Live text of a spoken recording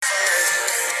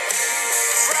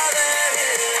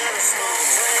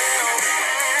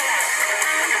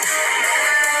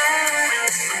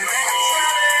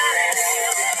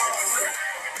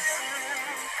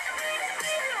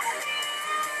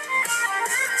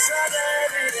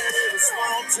Hydrogenated in a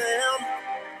small town. Round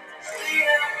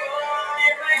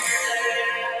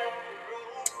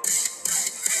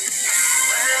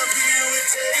here we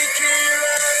take care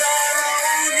of our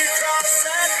own. You cross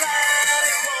that line,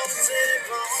 it won't take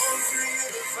long for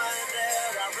you to find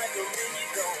out. I recommend you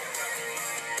don't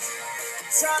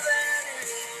try that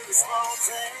in a small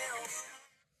town.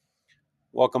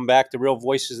 Welcome back to Real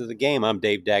Voices of the Game. I'm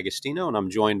Dave Dagostino, and I'm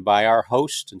joined by our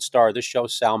host and star of this show,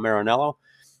 Sal Marinello.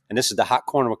 And this is the Hot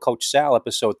Corner with Coach Sal,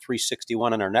 episode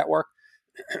 361 on our network.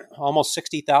 Almost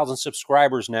 60,000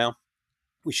 subscribers now.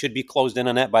 We should be closed in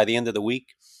on that by the end of the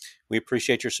week. We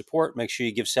appreciate your support. Make sure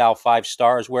you give Sal 5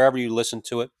 stars wherever you listen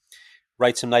to it.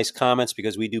 Write some nice comments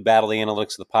because we do battle the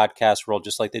analytics of the podcast world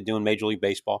just like they do in Major League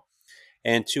Baseball.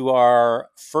 And to our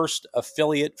first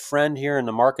affiliate friend here in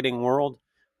the marketing world,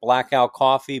 Blackout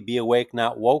Coffee, Be Awake,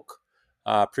 Not Woke.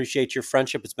 Appreciate your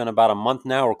friendship. It's been about a month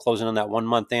now. We're closing on that 1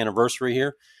 month anniversary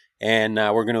here. And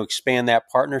we're going to expand that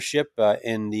partnership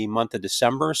in the month of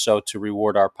December. So to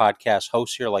reward our podcast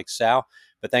hosts here like Sal.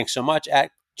 But thanks so much.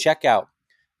 At checkout,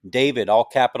 David, all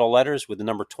capital letters with the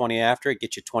number 20 after it.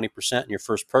 Get you 20% in your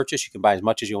first purchase. You can buy as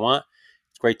much as you want.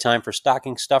 It's a great time for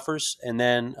stocking stuffers. And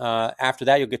then after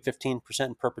that, you'll get 15%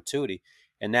 in perpetuity.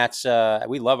 And that's,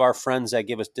 we love our friends that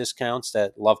give us discounts,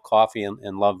 that love coffee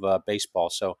and love baseball.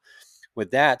 So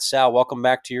with that, Sal, welcome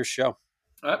back to your show.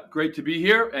 Great to be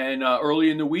here and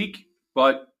early in the week,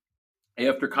 but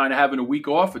after kind of having a week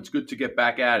off, it's good to get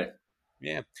back at it.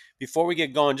 Yeah. Before we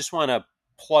get going, just want to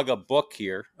plug a book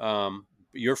here.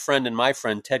 Your friend and my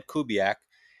friend, Ted Kubiak.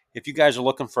 If you guys are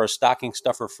looking for a stocking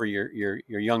stuffer for your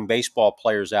young baseball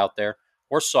players out there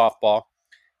or softball,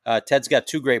 Ted's got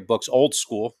 2 great books, Old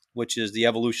School, which is the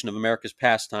evolution of America's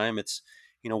pastime. It's,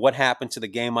 what happened to the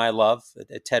game I love.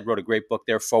 Ted wrote a great book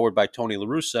there, forward by Tony La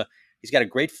Russa. He's got a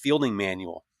great fielding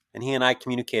manual, and he and I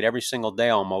communicate every single day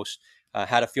almost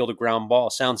how to field a ground ball.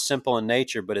 It sounds simple in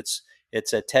nature, but it's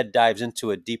Ted dives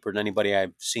into it deeper than anybody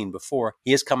I've seen before.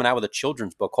 He is coming out with a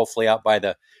children's book, hopefully out by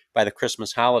the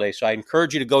Christmas holiday. So I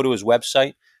encourage you to go to his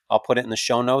website. I'll put it in the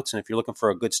show notes. And if you're looking for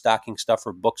a good stocking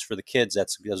stuffer books for the kids,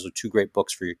 those are 2 great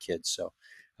books for your kids. So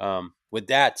with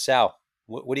that, Sal,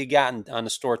 what do you got on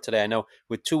the store today? I know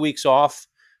with 2 weeks off,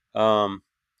 or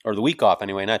the week off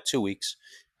anyway, not 2 weeks,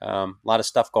 a lot of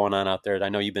stuff going on out there. I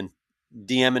know you've been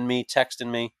DMing me, texting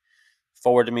me,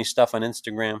 forwarding me stuff on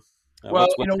Instagram.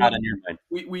 What's hot on your mind?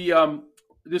 We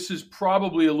this is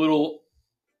probably a little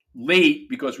late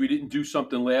because we didn't do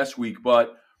something last week,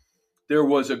 but there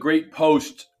was a great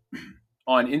post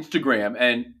on Instagram,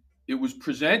 and it was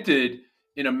presented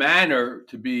in a manner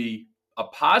to be a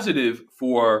positive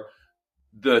for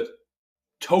the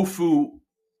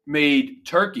tofu-made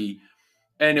turkey,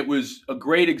 and it was a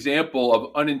great example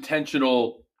of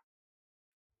unintentional,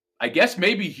 I guess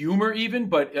maybe humor even,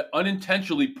 but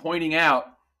unintentionally pointing out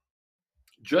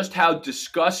just how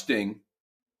disgusting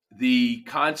the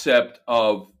concept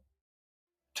of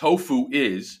tofu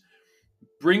is,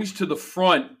 brings to the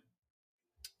front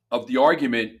of the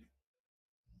argument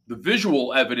the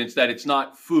visual evidence that it's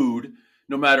not food,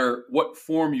 no matter what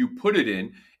form you put it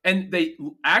in. And they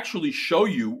actually show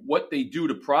you what they do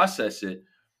to process it.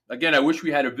 Again, I wish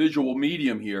we had a visual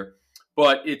medium here,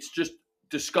 but it's just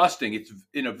disgusting. It's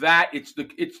in a vat.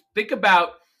 Think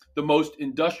about the most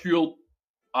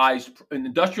industrialized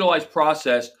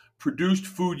processed produced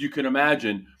food you can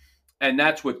imagine, and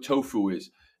that's what tofu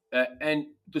is. And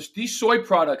these soy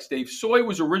products, Dave, soy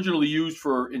was originally used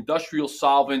for industrial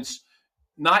solvents,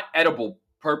 not edible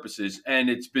purposes, and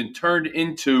it's been turned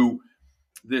into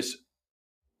this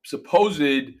supposed,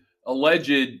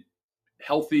 alleged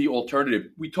healthy alternative.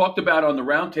 We talked about on the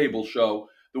Roundtable show,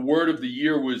 the word of the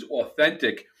year was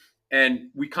authentic, and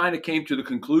we kind of came to the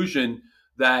conclusion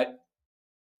that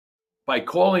by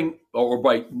calling or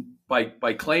by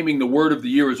claiming the word of the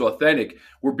year is authentic,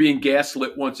 we're being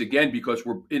gaslit once again because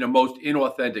we're in a most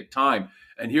inauthentic time.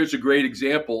 And here's a great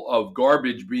example of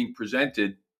garbage being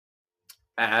presented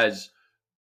as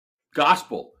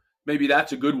gospel. Maybe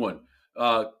that's a good one.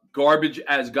 Garbage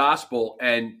as gospel,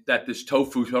 and that this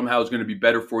tofu somehow is going to be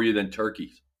better for you than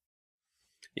turkeys.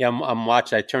 Yeah, I'm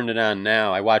watching. I turned it on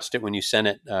now. I watched it when you sent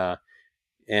it,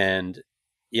 and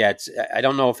yeah, I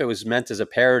don't know if it was meant as a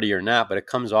parody or not, but it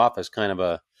comes off as kind of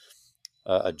a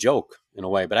joke in a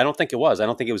way. But I don't think it was. I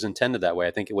don't think it was intended that way.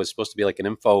 I think it was supposed to be like an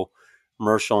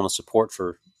infomercial and a support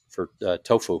for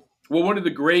tofu. Well, one of the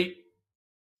great,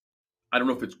 I don't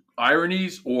know if it's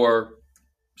ironies or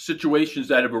situations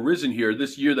that have arisen here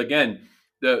this year. Again,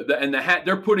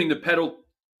 they're putting the pedal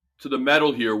to the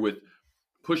metal here with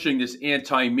pushing this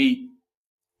anti-meat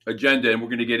agenda, and we're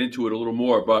going to get into it a little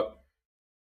more. But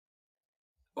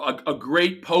a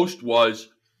great post was,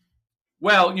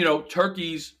 well,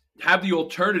 turkeys have the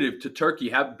alternative to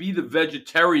turkey. Be the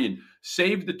vegetarian.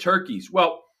 Save the turkeys.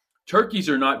 Well, turkeys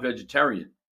are not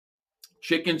vegetarian.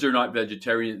 Chickens are not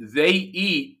vegetarian. They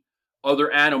eat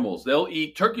other animals.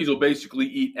 Turkeys will basically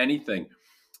eat anything.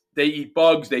 They eat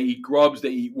bugs. They eat grubs. They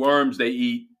eat worms. They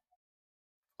eat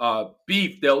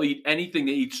beef. They'll eat anything.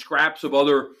 They eat scraps of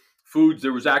other foods.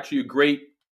 There was actually a great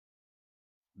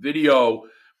video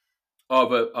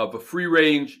of a free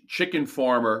range chicken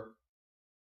farmer,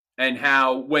 and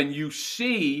how when you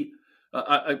see,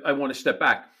 I want to step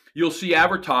back, you'll see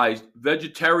advertised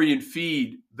vegetarian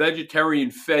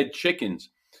fed chickens.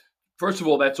 First of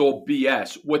all, that's all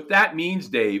BS. What that means,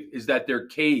 Dave, is that they're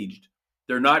caged.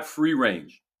 They're not free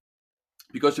range.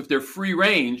 Because if they're free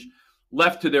range,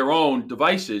 left to their own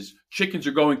devices, chickens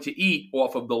are going to eat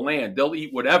off of the land. They'll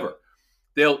eat whatever.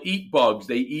 They'll eat bugs.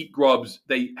 They eat grubs.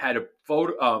 They had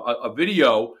a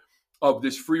video of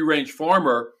this free range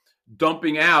farmer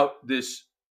dumping out this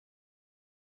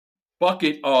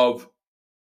bucket of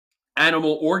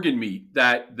animal organ meat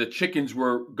that the chickens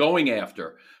were going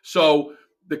after. So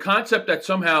the concept that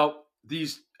somehow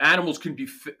these animals can be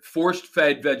force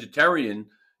fed vegetarian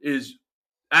is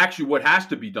actually what has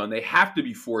to be done. They have to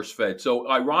be force fed. So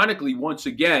ironically, once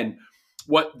again,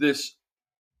 what this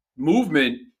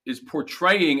movement is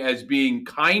portraying as being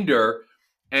kinder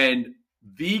and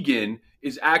vegan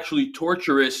is actually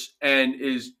torturous and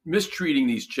is mistreating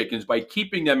these chickens by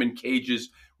keeping them in cages,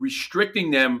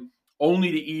 restricting them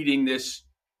only to eating this,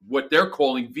 what they're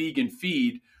calling vegan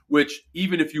feed, which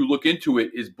even if you look into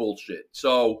it is bullshit.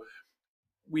 So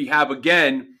we have,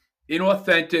 again,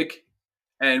 inauthentic,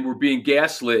 and we're being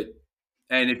gaslit,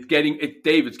 and it's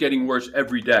getting worse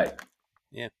every day.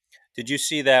 Yeah. Did you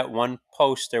see that one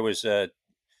post? There was I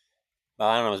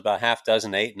don't know, it was about half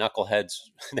dozen, 8 knuckleheads.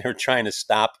 They were trying to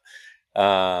stop,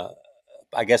 I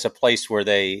guess, a place where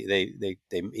they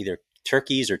either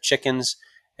turkeys or chickens,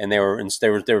 and they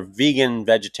were vegan,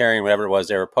 vegetarian, whatever it was.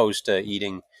 They were opposed to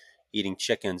eating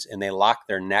chickens, and they locked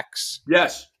their necks.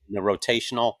 Yes. In the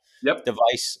rotational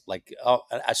device. Like,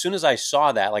 as soon as I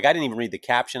saw that, like, I didn't even read the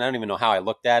caption. I don't even know how I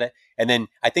looked at it. And then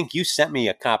I think you sent me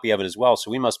a copy of it as well.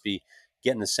 So we must be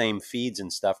getting the same feeds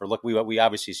and stuff. Or look, we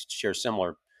obviously share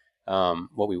similar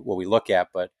what we look at.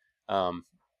 But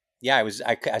yeah, I was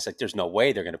like, there's no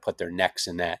way they're going to put their necks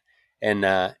in that. And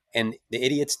the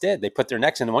idiots did. They put their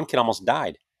necks in, and one kid almost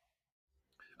died.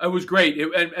 It was great.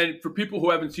 And for people who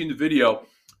haven't seen the video,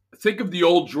 think of the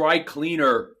old dry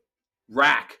cleaner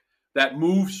rack that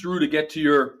moves through to get to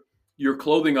your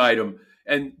clothing item.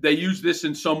 And they use this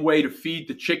in some way to feed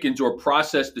the chickens or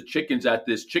process the chickens at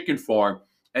this chicken farm.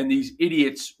 And these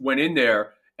idiots went in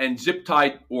there and zip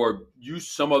tied or used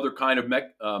some other kind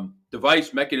of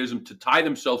device mechanism to tie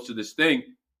themselves to this thing.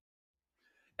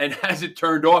 And as it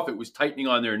turned off, it was tightening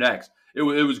on their necks. It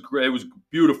was great. It was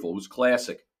beautiful. It was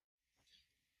classic.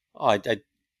 Oh,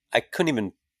 I couldn't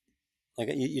even. Like,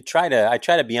 I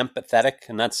try to be empathetic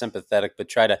and not sympathetic, but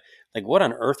try to, like, what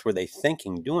on earth were they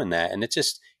thinking doing that? And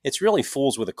it's really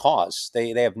fools with a cause. They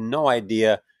have no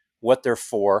idea what they're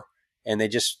for, and they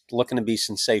just looking to be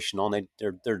sensational. And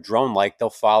they're drone like. They'll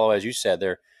follow, as you said.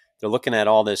 They're looking at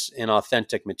all this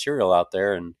inauthentic material out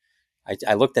there, and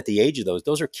I looked at the age of those.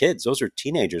 Those are kids. Those are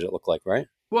teenagers. It looked like, right?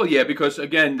 Well, yeah, because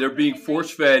again, they're being force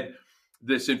fed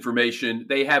this information.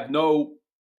 They have no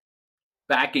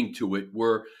backing to it.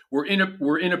 We're in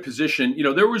a position.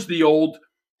 There was the old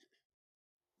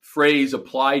phrase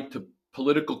applied to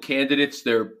political candidates: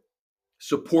 their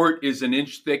support is an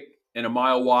inch thick and a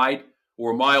mile wide,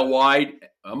 or a mile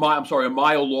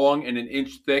long and an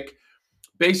inch thick.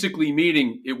 Basically,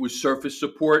 meaning it was surface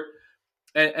support,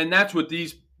 and that's what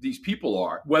these people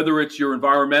are. Whether it's your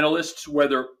environmentalists,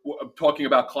 whether I'm talking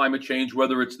about climate change,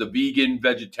 whether it's the vegan,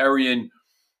 vegetarian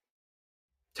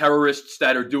terrorists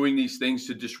that are doing these things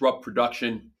to disrupt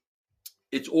production.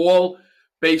 It's all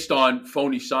based on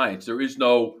phony science. There is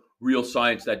no real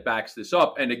science that backs this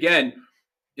up. And again,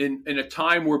 in a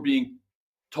time we're being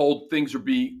told things are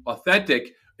being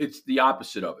authentic, it's the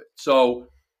opposite of it. So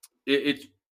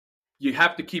you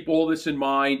have to keep all this in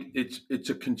mind. It's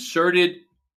a concerted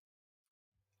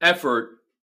effort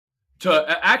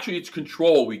to actually, it's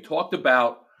control. We talked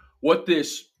about what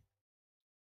this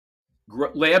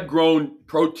lab-grown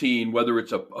protein, whether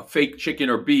it's a fake chicken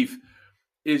or beef,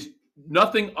 is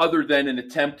nothing other than an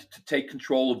attempt to take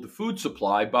control of the food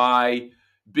supply by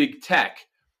big tech.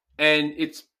 And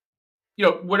it's,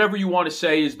 whatever you want to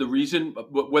say is the reason,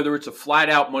 whether it's a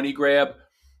flat-out money grab,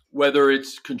 whether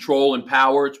it's control and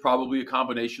power, it's probably a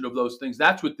combination of those things.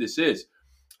 That's what this is.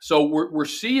 So we're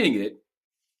seeing it.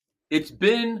 It's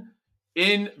been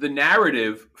in the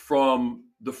narrative from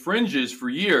the fringes for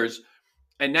years,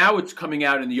 and now it's coming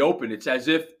out in the open. It's as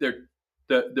if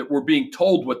that we're being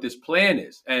told what this plan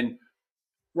is. And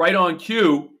right on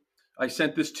cue, I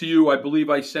sent this to you. I believe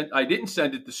I didn't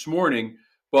send it this morning,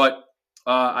 but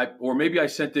or maybe I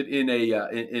sent it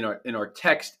in our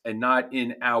text and not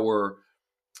in our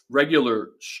regular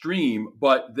stream.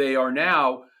 But they are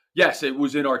now. Yes, it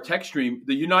was in our text stream.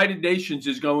 The United Nations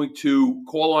is going to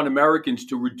call on Americans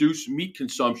to reduce meat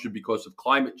consumption because of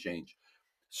climate change.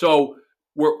 So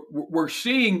we're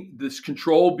seeing this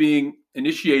control being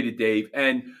initiated, Dave,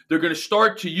 and they're going to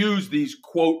start to use these,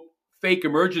 quote, fake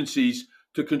emergencies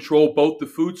to control both the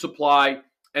food supply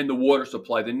and the water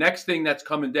supply. The next thing that's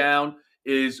coming down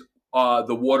is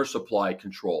the water supply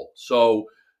control. So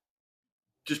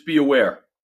just be aware.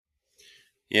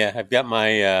 Yeah, I've got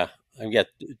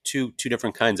two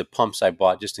different kinds of pumps I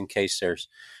bought just in case there's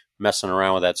messing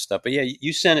around with that stuff. But yeah,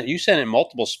 you sent it in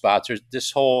multiple spots. There's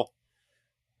this whole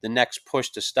the next push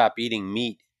to stop eating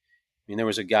meat. I mean, there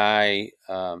was a guy,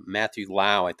 Matthew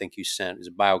Lau, I think you sent, he's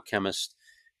a biochemist,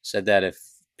 said that if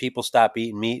people stop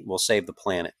eating meat, we'll save the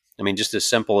planet. I mean, just as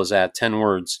simple as that, 10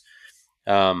 words.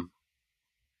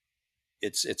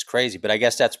 It's crazy, but I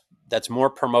guess that's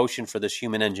more promotion for this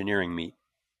human engineering meat.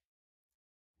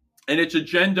 And it's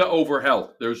agenda over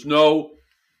health. There's no,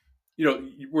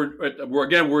 we're at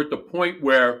the point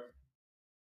where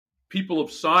people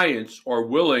of science are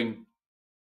willing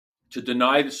to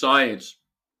deny the science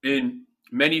in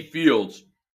many fields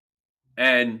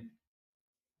and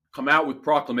come out with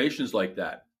proclamations like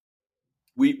that.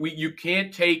 You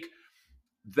can't take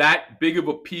that big of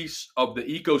a piece of the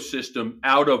ecosystem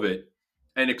out of it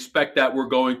and expect that we're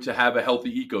going to have a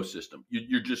healthy ecosystem.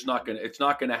 You're just not going to, it's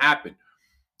not going to happen.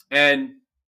 And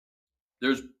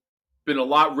there's been a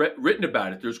lot written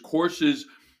about it. There's courses,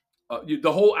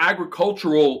 the whole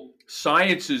agricultural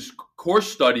sciences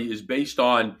course study is based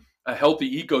on a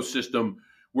healthy ecosystem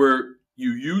where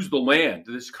you use the land.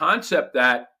 This concept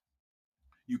that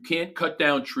you can't cut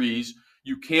down trees,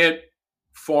 you can't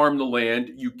farm the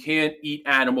land, you can't eat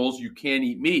animals, you can't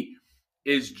eat meat,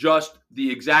 is just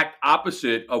the exact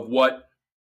opposite of what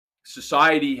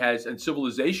society has and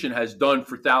civilization has done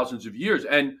for thousands of years.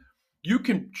 And you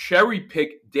can cherry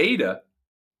pick data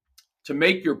to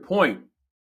make your point.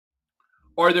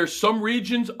 Are there some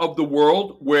regions of the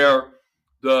world where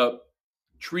the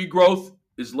tree growth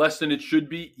is less than it should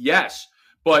be? Yes.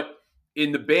 But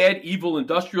in the bad, evil,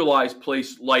 industrialized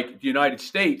place like the United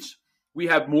States, we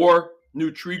have more new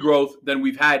tree growth than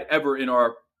we've had ever in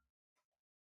our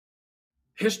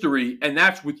history. And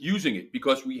that's with using it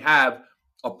because we have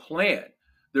a plan.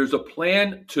 There's a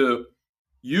plan to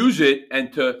use it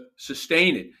and to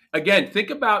sustain it. Again, think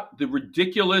about the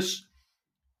ridiculous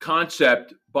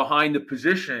concept behind the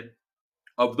position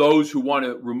of those who want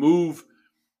to remove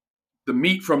the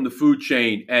meat from the food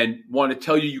chain and want to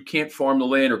tell you you can't farm the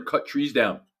land or cut trees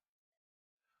down.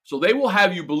 So they will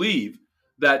have you believe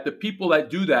that the people that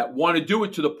do that want to do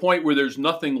it to the point where there's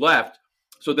nothing left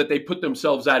so that they put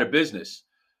themselves out of business.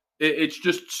 It's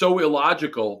just so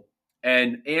illogical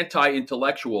and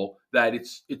anti-intellectual that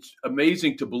it's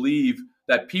amazing to believe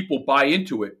that people buy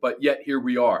into it, but yet here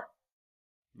we are.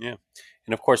 Yeah.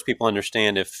 And of course, people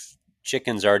understand if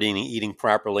chickens aren't eating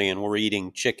properly and we're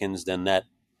eating chickens, then that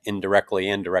indirectly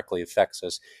and directly affects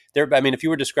us. If you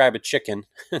were to describe a chicken,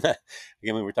 again,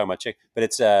 we were talking about chicken, but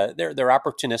it's they're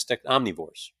opportunistic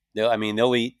omnivores.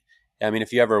 They'll eat.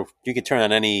 If you could turn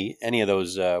on any of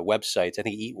those websites. I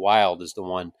think Eat Wild is the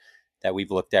one that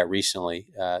we've looked at recently.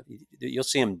 You'll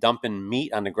see them dumping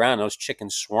meat on the ground. Those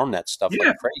chickens swarm that stuff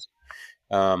like crazy.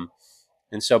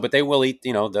 But they will eat,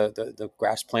 the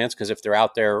grass plants because if they're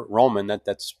out there roaming,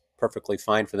 that's perfectly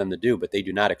fine for them to do. But they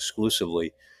do not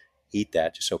exclusively eat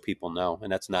that, just so people know.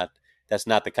 And that's not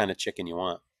the kind of chicken you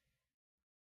want.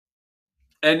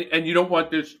 And you don't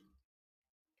want this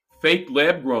fake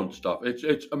lab grown stuff.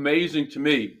 It's amazing to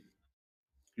me.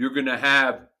 You're going to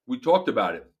have, we talked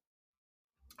about it,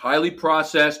 highly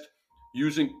processed,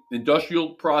 using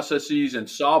industrial processes and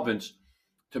solvents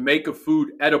to make a food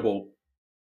edible.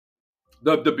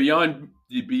 The beyond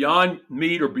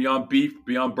meat or beyond beef,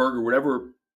 beyond burger,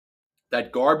 whatever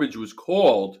that garbage was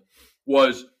called,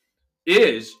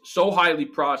 is so highly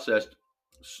processed.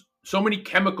 So many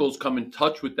chemicals come in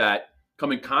touch with that,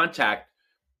 come in contact.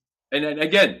 And then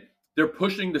again, they're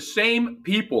pushing the same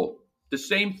people, the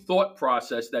same thought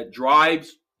process that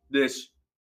drives this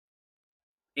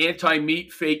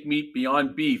anti-meat, fake meat,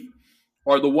 beyond beef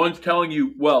are the ones telling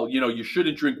you, well, you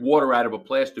shouldn't drink water out of a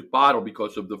plastic bottle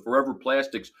because of the forever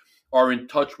plastics are in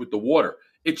touch with the water.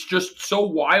 It's just so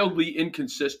wildly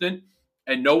inconsistent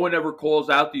and no one ever calls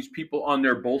out these people on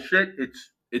their bullshit.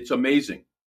 It's amazing.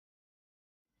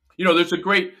 There's a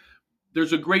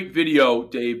great video,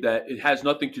 Dave, that it has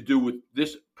nothing to do with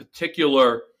this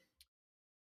particular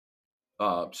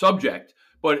subject,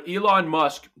 but Elon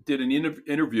Musk did an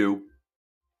interview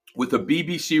with a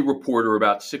BBC reporter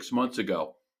about 6 months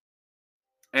ago.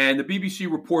 And the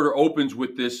BBC reporter opens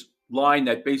with this line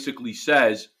that basically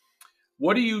says,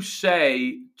 what do you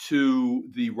say to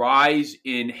the rise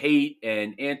in hate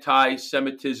and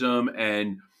anti-Semitism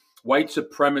and white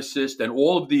supremacist and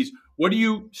all of these? What do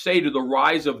you say to the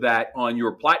rise of that on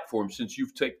your platform since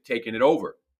you've taken it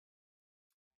over?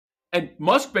 And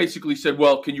Musk basically said,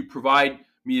 well, can you provide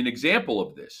me an example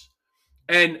of this?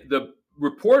 And the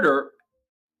reporter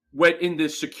went in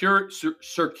this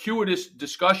circuitous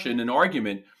discussion and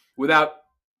argument without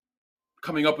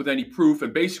coming up with any proof,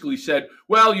 and basically said,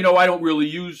 well, I don't really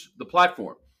use the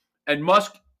platform. And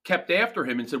Musk kept after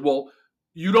him and said, well,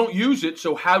 you don't use it,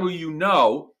 so how do you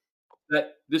know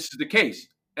that this is the case?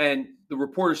 And the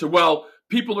reporter said, well,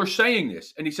 people are saying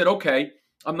this. And he said, okay,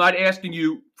 I'm not asking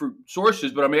you for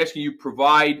sources, but I'm asking you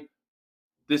provide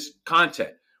this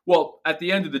content. Well, at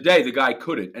the end of the day, the guy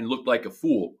couldn't and looked like a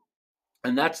fool.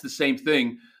 And that's the same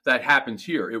thing that happens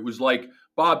here. It was like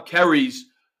John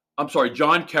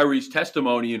Kerry's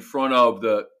testimony in front of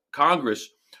the Congress,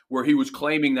 where he was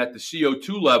claiming that the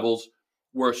CO2 levels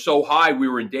were so high we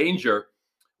were in danger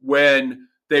when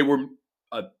they were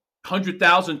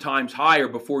 100,000 times higher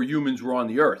before humans were on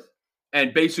the earth,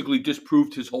 and basically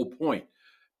disproved his whole point.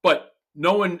 But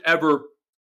no one ever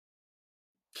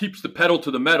keeps the pedal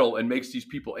to the metal and makes these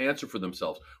people answer for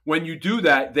themselves. When you do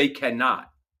that, they cannot.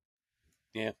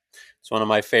 Yeah, it's one of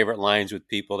my favorite lines with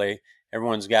people.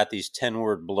 Everyone's got these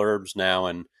 10-word blurbs now,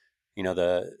 and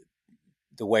the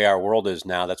way our world is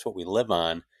now, that's what we live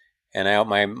on. And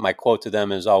my quote to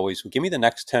them is always, give me the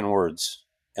next 10 words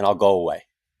and I'll go away.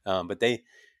 But they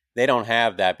don't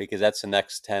have that, because that's the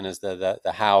next 10 is the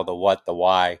how, the what, the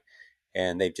why.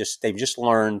 And they've just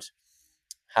learned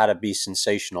how to be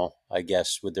sensational, I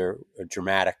guess, with their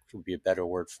dramatic would be a better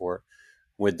word for it,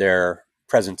 with their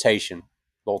presentation,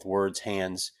 both words,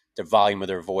 hands, the volume of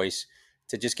their voice,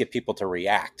 to just get people to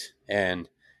react. And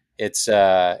it's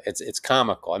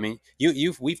comical. I mean,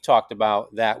 we've talked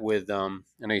about that with I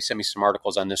know you sent me some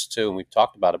articles on this too, and we've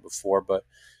talked about it before, but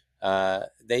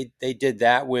they did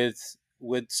that with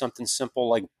something simple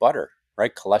like butter,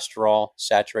 right? Cholesterol,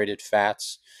 saturated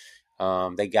fats.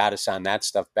 They got us on that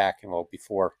stuff back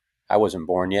before I wasn't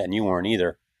born yet, and you weren't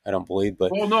either, I don't believe.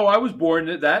 But no, I was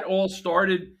born. That all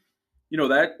started.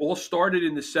 That all started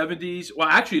in the 70s. Well,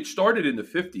 actually, it started in the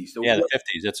 50s. Yeah, the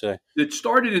 50s. It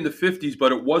started in the 50s,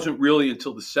 but it wasn't really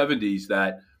until the 70s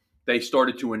that they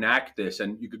started to enact this.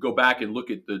 And you could go back and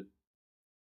look at the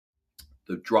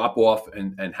drop off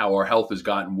and how our health has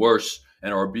gotten worse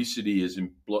and our obesity has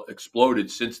exploded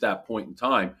since that point in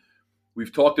time.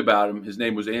 We've talked about him. His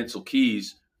name was Ansel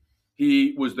Keys.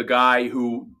 He was the guy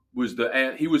who was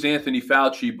he was Anthony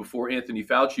Fauci before Anthony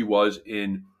Fauci was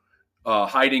in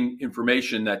hiding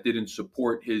information that didn't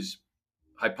support his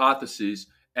hypotheses,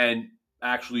 and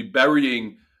actually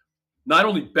not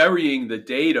only burying the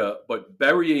data, but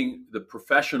burying the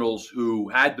professionals who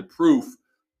had the proof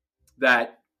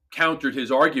that countered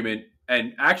his argument,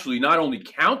 and actually not only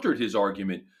countered his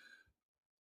argument,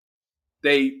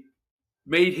 they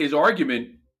made his argument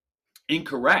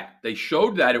incorrect. They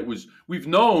showed that we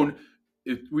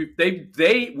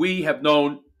have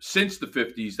known since the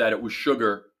 50s that it was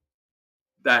sugar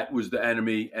that was the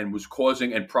enemy and was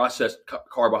causing, and processed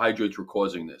carbohydrates were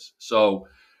causing this. So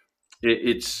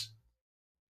it's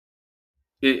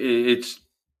the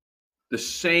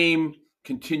same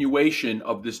continuation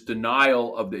of this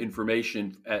denial of the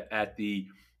information at the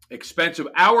expense of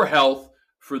our health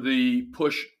for the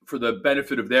push for the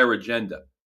benefit of their agenda.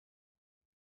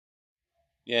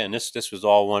 Yeah, and this was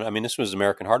all one. I mean, this was the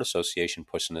American Heart Association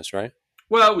pushing this, right?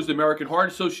 Well, it was the American Heart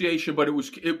Association, but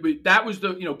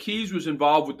Keys was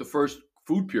involved with the first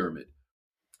food pyramid,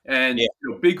 and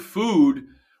big food,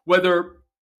 whether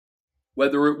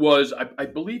it was, I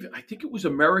think it was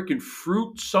American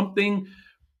Fruit something.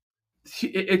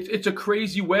 It's a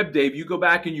crazy web, Dave. You go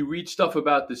back and you read stuff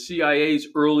about the CIA's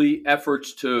early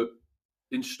efforts to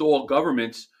install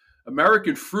governments.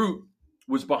 American Fruit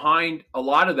was behind a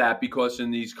lot of that, because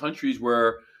in these countries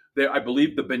where I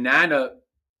believe the banana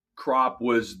crop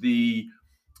was the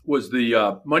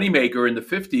moneymaker in the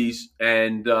 50s,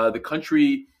 and the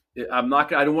country, I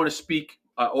don't want to speak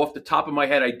off the top of my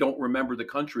head. I don't remember the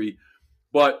country,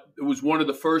 but it was one of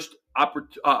the first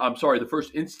the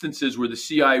first instances where the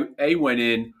CIA went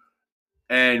in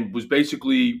and was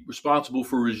basically responsible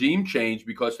for regime change,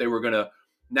 because they were going to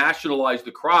nationalize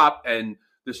the crop and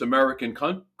this American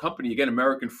company, again,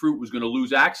 American Fruit, was going to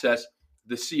lose access,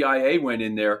 the CIA went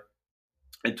in there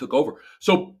and took over.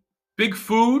 So big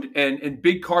food and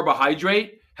big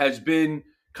carbohydrate has been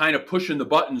kind of pushing the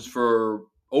buttons for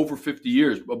over 50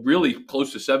 years, but really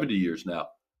close to 70 years now.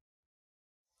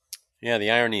 Yeah,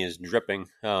 the irony is dripping.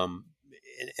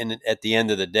 And at the end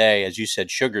of the day, as you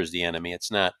said, sugar is the enemy. It's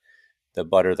not the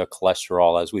butter, the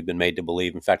cholesterol, as we've been made to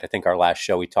believe. In fact, I think our last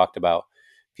show we talked about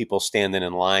people standing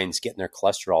in lines getting their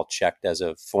cholesterol checked as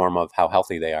a form of how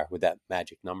healthy they are with that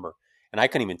magic number. And I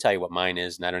couldn't even tell you what mine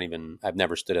is, and I've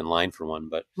never stood in line for one.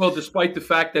 But well, despite the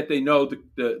fact that they know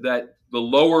that the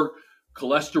lower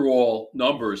cholesterol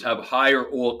numbers have higher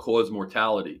all-cause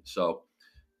mortality, so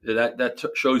that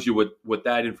shows you what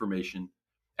that information,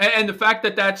 and the fact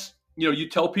that that's, you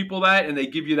tell people that and they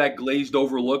give you that glazed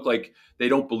over look, like they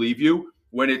don't believe you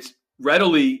when it's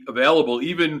readily available.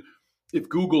 Even if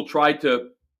Google tried to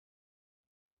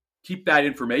keep that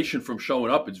information from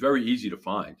showing up, it's very easy to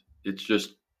find. It's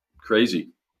just crazy.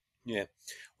 Yeah.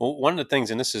 Well, one of the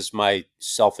things, and this is my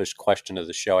selfish question of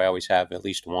the show, I always have at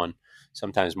least one,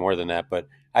 sometimes more than that, but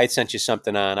I had sent you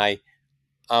something on.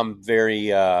 I'm very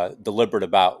deliberate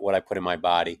about what I put in my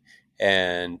body.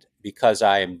 And because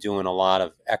I am doing a lot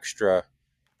of extra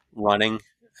running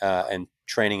and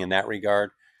training in that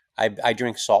regard, I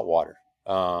drink salt water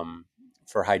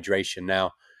for hydration.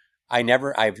 Now, I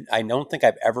don't think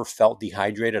I've ever felt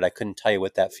dehydrated. I couldn't tell you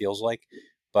what that feels like,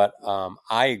 but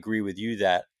I agree with you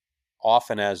that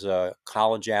often as a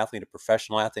college athlete, a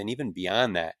professional athlete, and even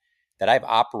beyond that, that I've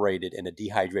operated in a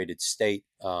dehydrated state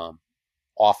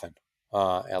often,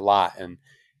 a lot.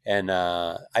 And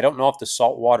I don't know if the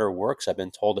salt water works. I've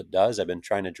been told it does. I've been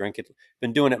trying to drink it.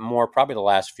 Been doing it more probably the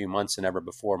last few months than ever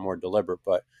before, more deliberate.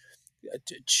 But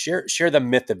share the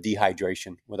myth of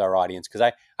dehydration with our audience,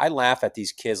 because I laugh at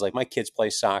these kids. Like my kids play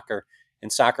soccer,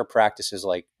 and soccer practice is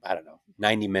like, I don't know,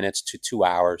 90 minutes to 2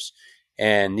 hours.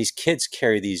 And these kids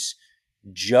carry these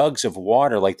jugs of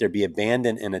water like they'd be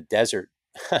abandoned in a desert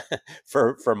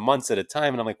for months at a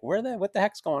time. And I'm like, what the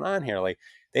heck's going on here? Like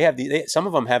some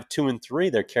of them have 2 and 3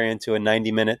 they're carrying to a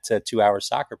 90-minute to 2-hour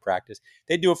soccer practice.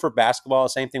 They do it for basketball,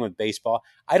 same thing with baseball.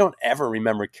 I don't ever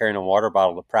remember carrying a water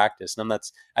bottle to practice. And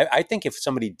I think if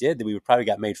somebody did, that we would probably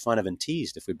got made fun of and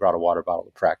teased if we brought a water bottle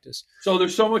to practice. So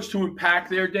there's so much to unpack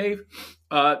there, Dave.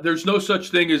 There's no such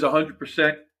thing as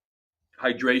 100%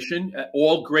 hydration.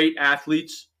 All great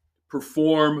athletes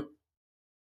perform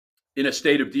in a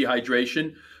state of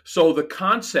dehydration. So the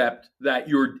concept that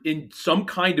you're in some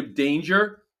kind of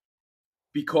danger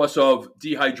because of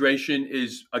dehydration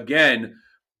is, again,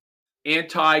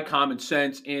 anti-common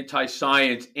sense,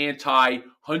 anti-science,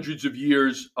 anti-hundreds of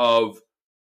years of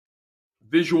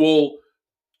visual,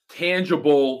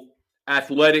 tangible,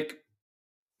 athletic,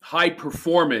 high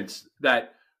performance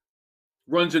that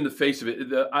runs in the face of it.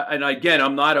 And again,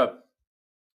 I'm not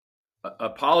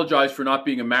apologize for not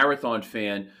being a marathon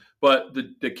fan, but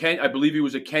I believe he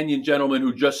was a Kenyan gentleman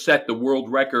who just set the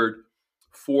world record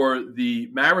for the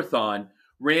marathon,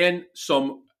 ran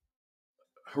some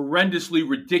horrendously,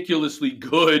 ridiculously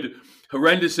good,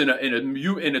 horrendous in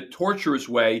a torturous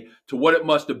way to what it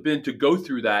must have been to go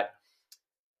through that.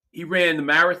 He ran the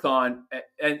marathon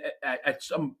at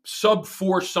some sub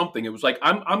 4 something. It was like,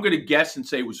 I'm going to guess and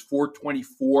say it was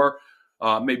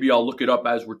 4:24. Maybe I'll look it up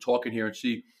as we're talking here and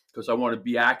see, because I want to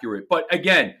be accurate. But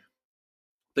again,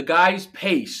 the guy's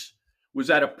pace was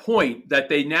at a point that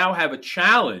they now have a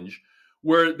challenge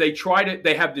where they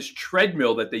have this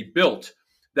treadmill that they built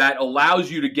that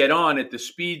allows you to get on at the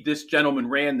speed this gentleman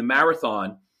ran the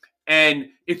marathon. And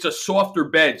it's a softer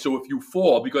bed. So if you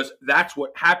fall, because that's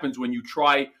what happens when you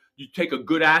take a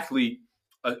good athlete,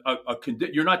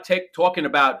 you're not talking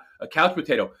about a couch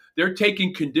potato. They're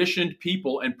taking conditioned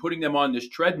people and putting them on this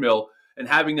treadmill and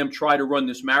having them try to run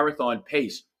this marathon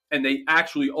pace. And they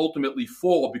actually ultimately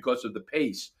fall because of the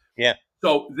pace. Yeah.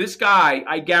 So this guy,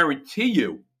 I guarantee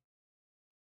you,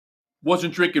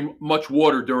 wasn't drinking much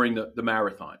water during the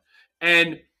marathon.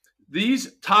 And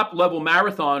these top-level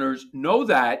marathoners know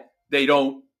that they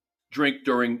don't drink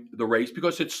during the race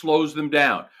because it slows them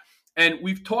down. And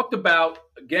we've talked about,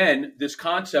 again, this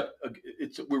concept.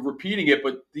 We're repeating it,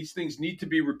 but these things need to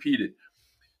be repeated.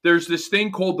 There's this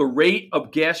thing called the rate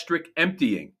of gastric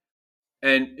emptying.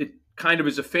 And it kind of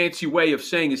is a fancy way of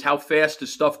saying is how fast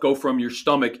does stuff go from your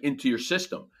stomach into your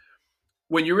system.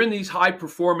 When you're in these high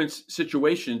performance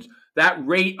situations, that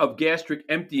rate of gastric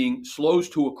emptying slows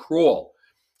to a crawl.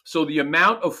 So the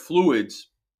amount of fluids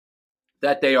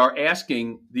that they are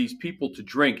asking these people to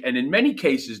drink, and in many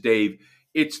cases, Dave,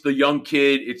 it's the young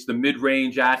kid, it's the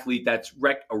mid-range athlete that's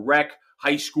a rec,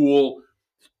 high school,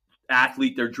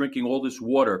 athlete. They're drinking all this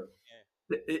water.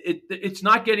 It's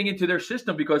not getting into their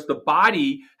system because the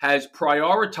body has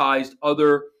prioritized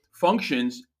other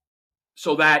functions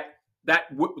so that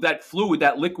fluid,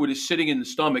 that liquid is sitting in the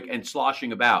stomach and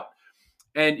sloshing about.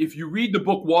 And if you read the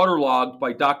book Waterlogged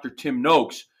by Dr. Tim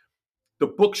Noakes, the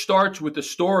book starts with the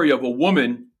story of a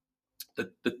woman,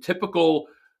 the typical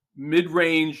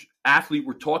mid-range athlete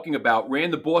we're talking about,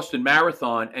 ran the Boston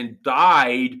Marathon and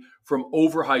died from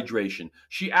overhydration.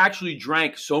 She actually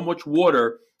drank so much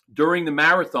water during the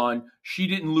marathon, she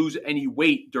didn't lose any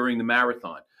weight during the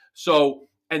marathon. So,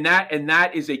 and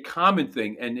that is a common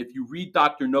thing. And if you read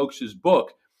Dr. Noakes's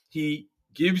book, he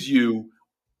gives you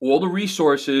all the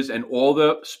resources and all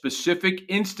the specific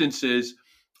instances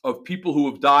of people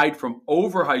who have died from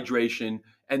overhydration,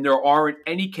 and there aren't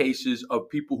any cases of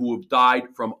people who have died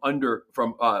from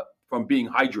being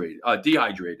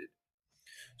dehydrated.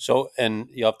 So, and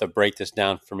you'll have to break this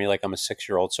down for me like I'm a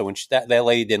 6-year-old. So when that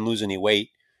lady didn't lose any weight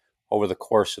over the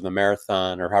course of the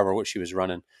marathon or however what she was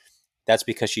running, that's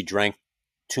because she drank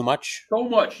too much? So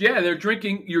much. Yeah, you're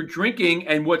drinking,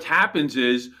 and what happens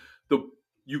is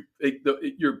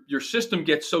your system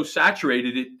gets so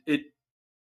saturated, it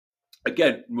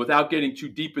again, without getting too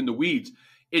deep in the weeds,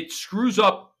 it screws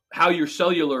up how you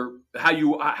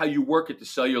work at the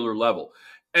cellular level.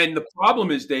 And the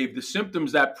problem is, Dave, the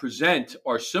symptoms that present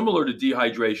are similar to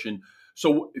dehydration.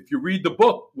 So if you read the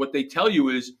book, what they tell you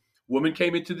is woman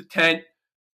came into the tent,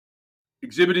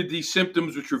 exhibited these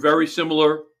symptoms, which are very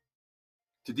similar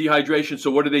to dehydration. So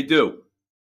what do?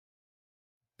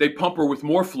 They pump her with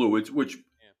more fluids, which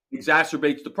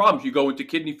exacerbates the problems. You go into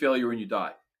kidney failure and you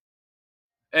die.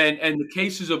 And the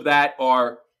cases of that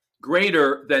are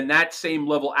greater than that same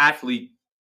level athlete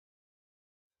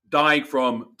dying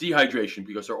from dehydration,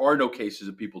 because there are no cases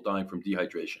of people dying from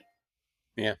dehydration.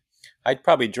 Yeah. I'd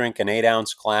probably drink an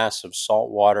 8-ounce glass of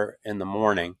salt water in the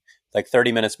morning, like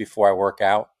 30 minutes before I work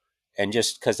out. And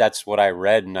just because that's what I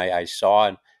read and I saw.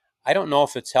 And I don't know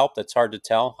if it's helped. It's hard to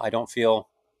tell. I don't feel,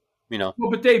 Well,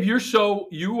 but Dave,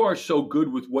 you are so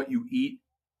good with what you eat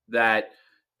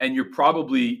and you're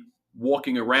probably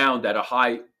walking around at a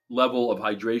high level of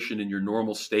hydration in your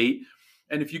normal state.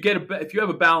 And if you have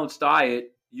a balanced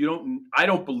diet, I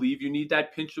don't believe you need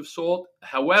that pinch of salt.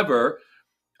 However,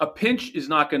 a pinch is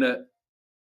not going to,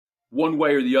 one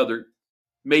way or the other,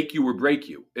 make you or break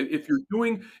you. If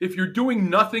you're doing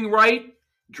nothing right,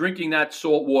 drinking that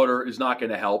salt water is not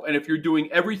going to help. And if you're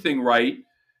doing everything right,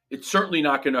 it's certainly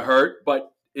not going to hurt,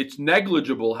 but it's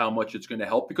negligible how much it's going to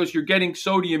help, because you're getting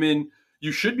sodium in.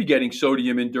 You should be getting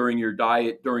sodium in during your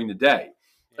diet during the day.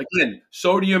 Again,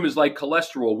 sodium is like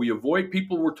cholesterol.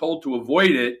 People were told to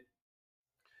avoid it.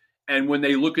 And when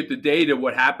they look at the data,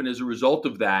 what happened as a result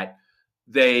of that,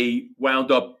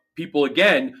 people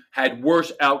again had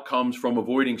worse outcomes from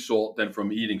avoiding salt than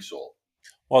from eating salt.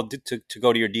 Well, to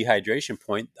go to your dehydration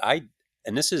point,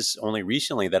 and this is only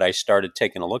recently that I started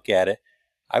taking a look at it.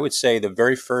 I would say the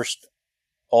very first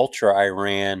ultra I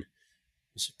ran,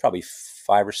 this is probably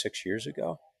 5 or 6 years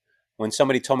ago. When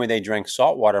somebody told me they drank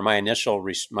salt water, my initial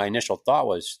thought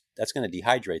was that's going to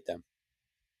dehydrate them,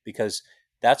 because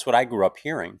that's what I grew up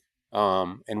hearing.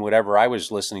 And whatever I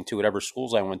was listening to, whatever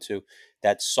schools I went to,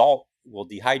 that salt will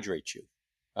dehydrate you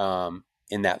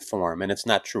in that form. And it's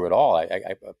not true at all.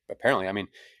 Apparently,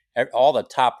 all the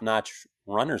top-notch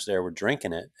runners there were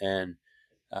drinking it. And,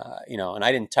 and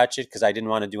I didn't touch it because I didn't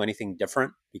want to do anything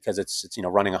different, because it's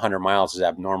running 100 miles is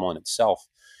abnormal in itself.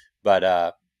 But,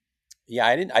 I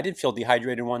didn't feel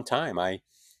dehydrated one time. In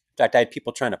fact, I had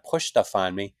people trying to push stuff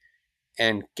on me.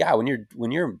 And God,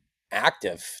 when you're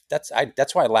active, that's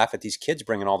why I laugh at these kids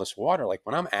bringing all this water. Like,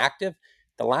 when I'm active,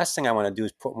 the last thing I want to do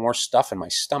is put more stuff in my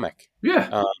stomach.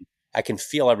 Yeah. I can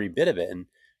feel every bit of it.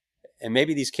 And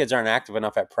maybe these kids aren't active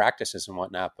enough at practices and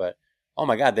whatnot, but oh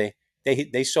my God,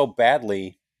 they so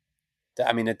badly,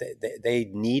 they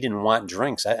need and want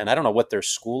drinks. And I don't know what their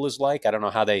school is like. I don't know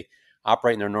how they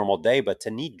operate in their normal day, but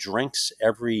to need drinks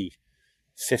every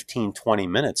 15, 20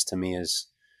 minutes to me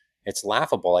it's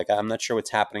laughable. Like, I'm not sure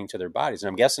what's happening to their bodies. And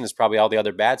I'm guessing it's probably all the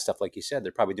other bad stuff. Like you said,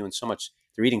 they're probably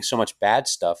they're eating so much bad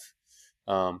stuff.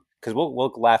 Because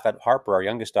we'll laugh at Harper, our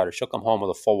youngest daughter. She'll come home with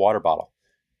a full water bottle.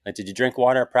 Like, did you drink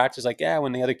water at practice? Like, yeah,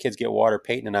 when the other kids get water.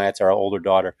 Peyton and I, it's our older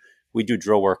daughter, we do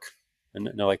drill work. And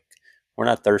they're like, we're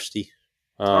not thirsty.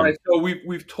 All right, so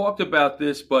we've talked about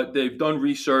this, but they've done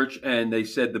research and they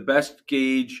said the best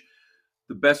guideline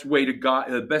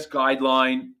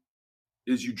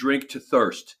is you drink to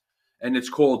thirst. And it's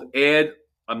called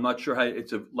I'm not sure how,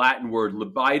 it's a Latin word,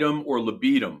 libidum or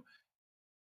libidum.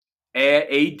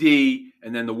 AD,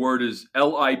 and then the word is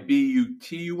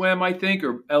libutum, I think,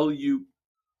 or LU.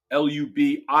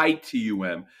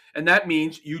 Lubitum. And that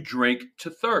means you drink to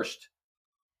thirst.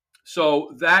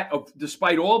 So that,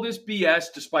 despite all this BS,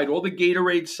 despite all the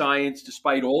Gatorade science,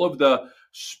 despite all of the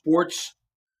sports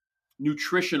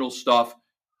nutritional stuff,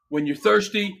 when you're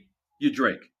thirsty, you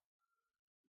drink.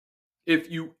 If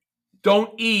you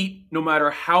don't eat, no matter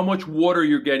how much water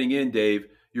you're getting in, Dave,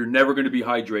 you're never going to be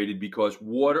hydrated because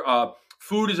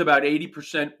food is about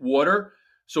 80% water.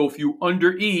 So if you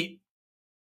undereat,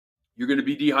 you're going to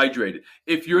be dehydrated.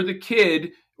 If you're the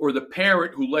kid or the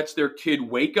parent who lets their kid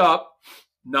wake up,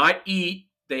 not eat,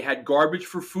 they had garbage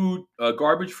for food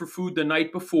the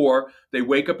night before, they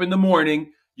wake up in the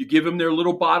morning, you give them their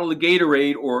little bottle of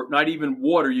Gatorade, or not even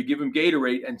water, you give them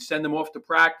Gatorade and send them off to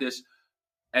practice.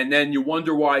 And then you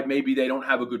wonder why maybe they don't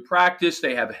have a good practice,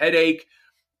 they have a headache,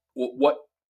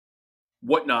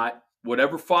 whatnot,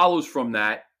 whatever follows from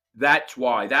that. That's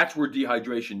why. That's where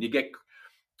dehydration. You get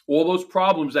all those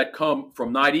problems that come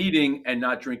from not eating and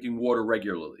not drinking water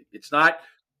regularly. It's not,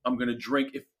 I'm going to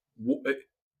drink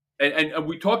and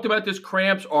we talked about this.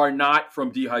 Cramps are not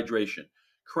from dehydration.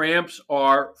 Cramps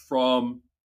are from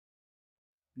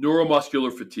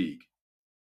neuromuscular fatigue.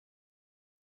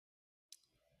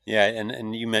 Yeah,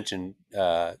 and you mentioned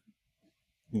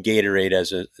Gatorade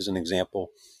as an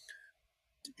example.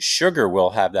 Sugar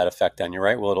will have that effect on you,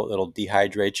 right? Well, it'll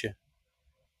dehydrate you.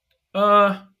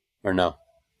 Or no?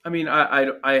 I mean,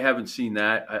 I haven't seen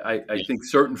that. I think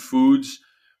certain foods,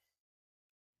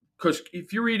 because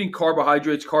if you're eating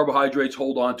carbohydrates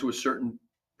hold on to a certain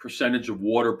percentage of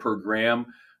water per gram.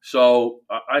 So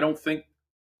I don't think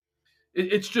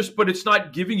it's just, but it's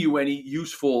not giving you any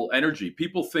useful energy.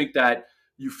 People think that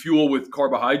you fuel with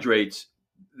carbohydrates.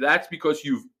 That's because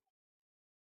you've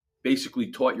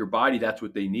basically taught your body that's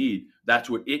what they need. That's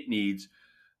what it needs.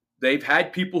 They've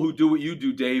had people who do what you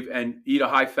do, Dave, and eat a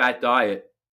high-fat diet,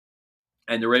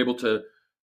 and they're able to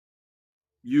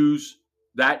use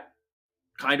that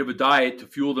kind of a diet to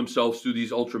fuel themselves through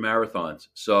these ultra marathons.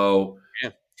 So yeah,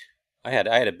 I had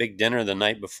a big dinner the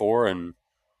night before, and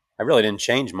I really didn't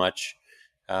change much.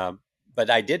 But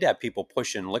I did have people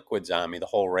pushing liquids on me the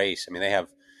whole race. I mean,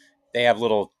 they have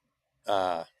little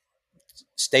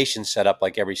stations set up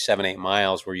like every 7-8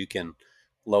 miles where you can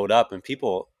load up, and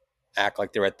people act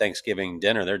like they're at Thanksgiving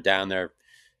dinner. They're down there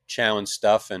chowing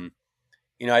stuff, and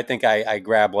I think I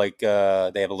grab like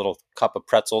they have a little cup of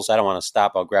pretzels. I don't want to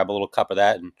stop. I'll grab a little cup of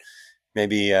that and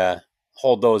maybe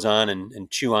hold those on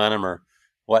and chew on them or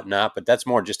whatnot. But that's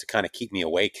more just to kind of keep me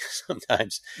awake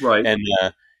sometimes, right. And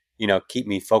keep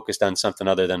me focused on something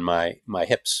other than my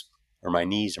hips or my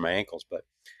knees or my ankles. But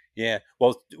yeah,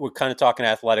 well, we're kind of talking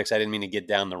athletics. I didn't mean to get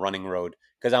down the running road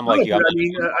because I'm like you. I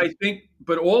mean, I think,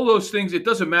 but all those things, it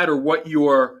doesn't matter what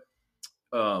your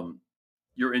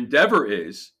endeavor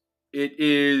is. It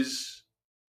is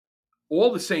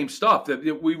all the same stuff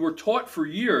that we were taught for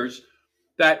years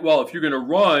that, well, if you're going to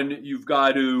run, you've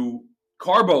got to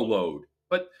carbo load.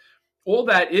 But all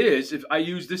that is, if I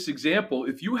use this example,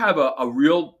 if you have a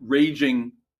real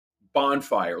raging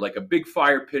bonfire, like a big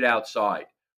fire pit outside,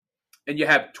 and you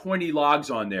have 20 logs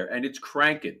on there and it's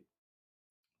cranking,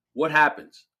 what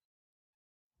happens?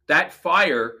 That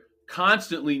fire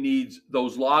constantly needs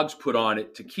those logs put on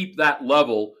it to keep that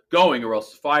level going, or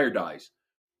else the fire dies.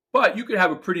 But you could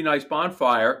have a pretty nice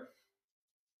bonfire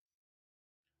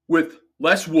with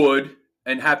less wood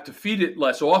and have to feed it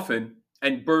less often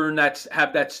and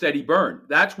have that steady burn.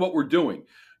 That's what we're doing.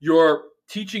 You're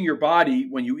teaching your body,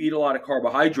 when you eat a lot of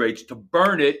carbohydrates, to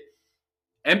burn it,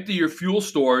 empty your fuel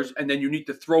stores, and then you need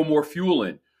to throw more fuel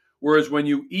in. Whereas when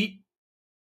you eat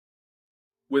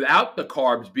without the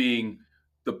carbs being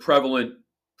the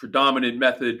predominant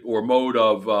method or mode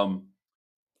of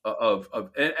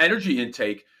energy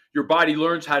intake, your body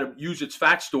learns how to use its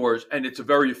fat stores, and it's a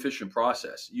very efficient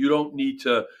process. You don't need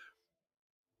to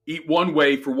eat one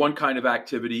way for one kind of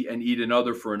activity and eat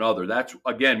another for another. That's,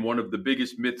 again, one of the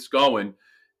biggest myths going,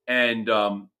 and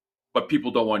but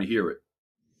people don't want to hear it.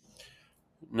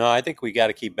 No, I think we got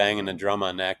to keep banging the drum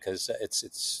on that because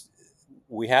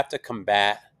we have to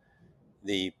combat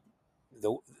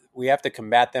we have to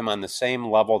combat them on the same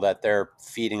level that they're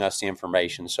feeding us the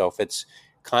information. So if it's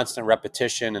constant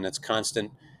repetition and it's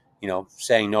constant,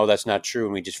 saying no, that's not true,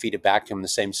 and we just feed it back to them in the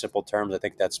same simple terms, I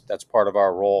think that's part of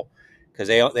our role, because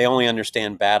they only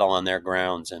understand battle on their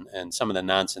grounds and some of the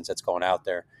nonsense that's going out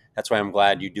there. That's why I'm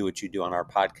glad you do what you do on our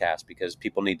podcast, because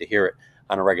people need to hear it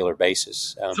on a regular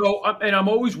basis. And I'm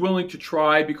always willing to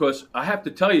try, because I have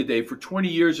to tell you, Dave, for 20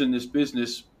 years in this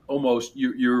business, almost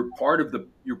you're part of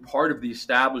the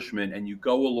establishment, and you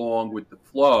go along with the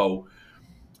flow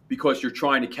because you're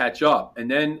trying to catch up.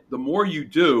 And then the more you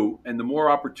do and the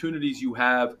more opportunities you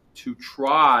have to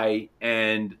try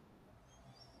and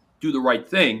do the right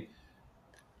thing,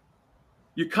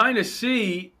 you kind of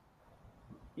see,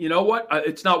 you know what,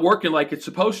 it's not working like it's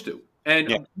supposed to. Yeah.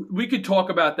 And we could talk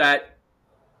about that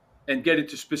and get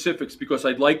into specifics because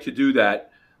I'd like to do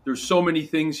that. There's so many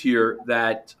things here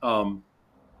that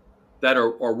that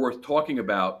are worth talking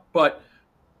about. But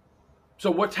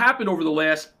so what's happened over the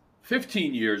last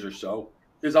 15 years or so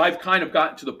is I've kind of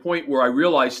gotten to the point where I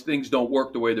realize things don't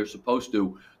work the way they're supposed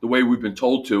to, the way we've been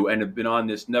told to, and have been on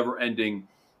this never-ending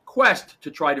quest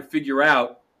to try to figure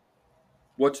out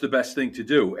what's the best thing to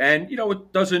do. And,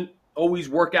 it doesn't always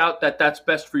work out that that's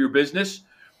best for your business,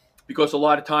 because a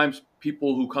lot of times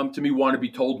people who come to me want to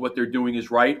be told what they're doing is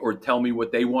right or tell me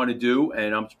what they want to do,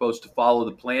 and I'm supposed to follow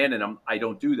the plan, and I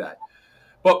don't do that.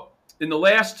 But in the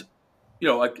last,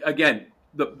 again,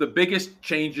 the biggest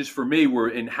changes for me were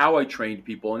in how I trained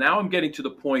people. And now I'm getting to the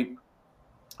point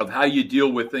of how you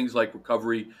deal with things like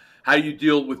recovery, how you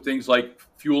deal with things like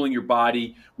fueling your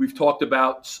body. We've talked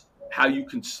about how you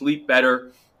can sleep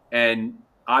better, and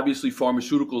obviously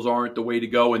pharmaceuticals aren't the way to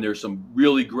go, and there's some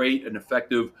really great and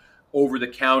effective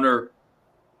over-the-counter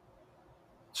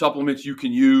supplements you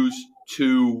can use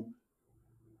to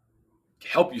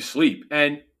help you sleep.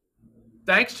 And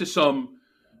thanks to some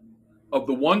of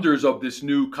the wonders of this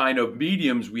new kind of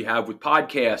mediums we have with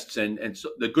podcasts and so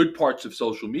the good parts of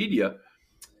social media,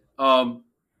 I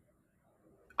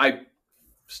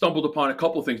stumbled upon a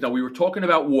couple of things. Now, we were talking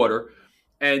about water,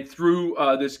 and through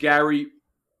this Gary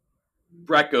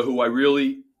Brecka, who I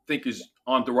really think is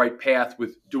on the right path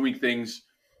with doing things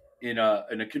in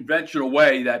a conventional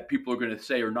way that people are going to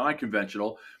say are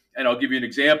non-conventional. And I'll give you an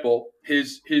example.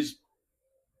 His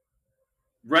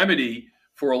remedy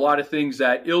for a lot of things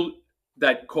that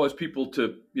cause people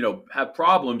to have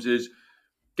problems is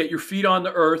get your feet on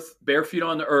the earth, bare feet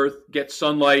on the earth, get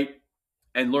sunlight,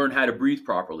 and learn how to breathe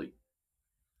properly.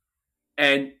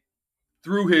 And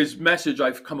through his message,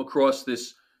 I've come across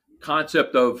this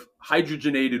concept of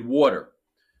hydrogenated water.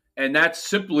 And that's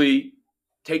simply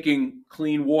taking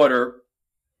clean water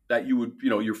that you would,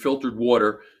 your filtered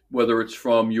water, whether it's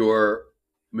from your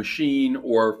machine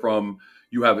or from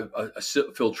you have a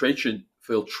filtration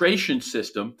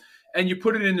system, and you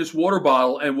put it in this water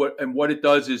bottle, and what it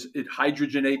does is it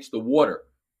hydrogenates the water.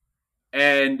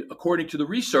 And according to the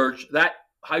research, that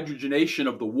hydrogenation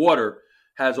of the water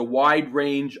has a wide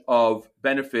range of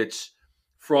benefits,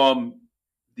 from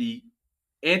the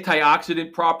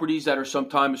antioxidant properties that are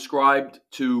sometimes ascribed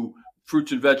to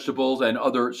fruits and vegetables and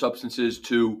other substances,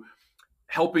 to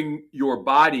helping your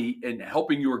body and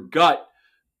helping your gut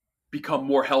become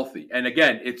more healthy. And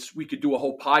again, we could do a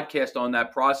whole podcast on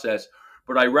that process,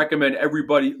 but I recommend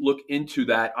everybody look into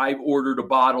that. I've ordered a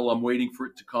bottle. I'm waiting for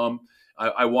it to come.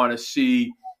 I want to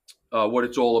see what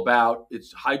it's all about.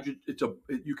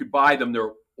 You could buy them.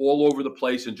 They're all over the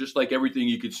place. And just like everything,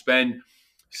 you could spend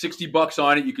 $60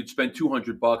 on it. You could spend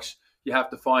 $200. You have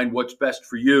to find what's best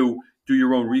for you. Do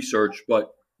your own research. But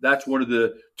that's one of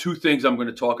the two things I'm going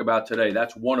to talk about today.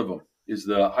 That's one of them, is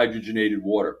the hydrogenated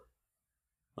water.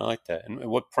 I like that. And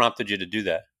what prompted you to do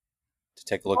that? To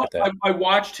take a look at that?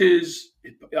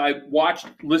 I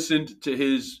listened to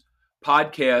his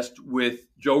podcast with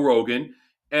Joe Rogan,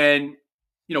 and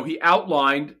he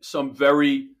outlined some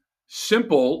very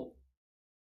simple,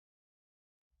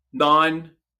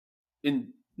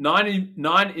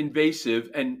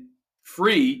 non-invasive and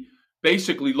free,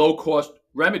 basically low-cost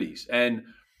remedies. And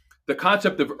the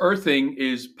concept of earthing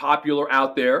is popular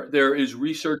out there. There is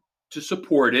research to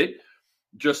support it,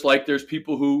 just like there's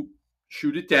people who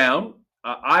shoot it down.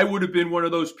 I would have been one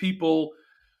of those people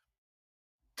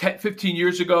 15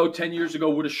 years ago, 10 years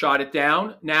ago, would have shot it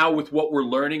down. Now, with what we're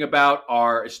learning about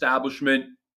our establishment,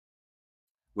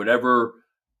 whatever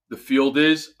the field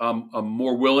is, I'm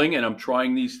more willing, and I'm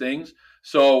trying these things.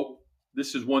 So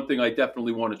this is one thing I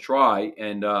definitely want to try.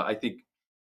 And I think,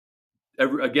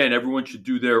 everyone should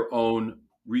do their own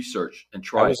research and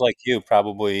try. I was like you,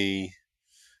 probably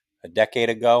a decade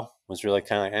ago, was really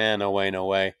kind of like, no way, no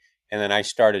way. And then I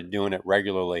started doing it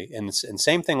regularly. And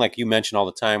same thing like you mentioned all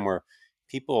the time, where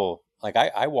people, like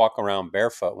I walk around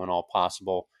barefoot when all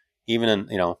possible, even in,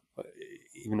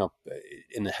 in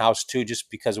the house too, just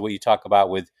because of what you talk about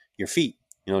with your feet.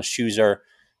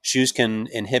 Shoes can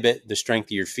inhibit the strength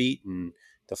of your feet and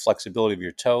the flexibility of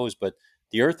your toes. But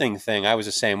the earthing thing, I was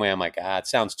the same way. I'm like, it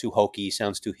sounds too hokey,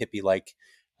 sounds too hippie-like.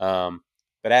 But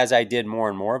as I did more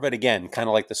and more of it, again, kind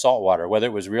of like the salt water, whether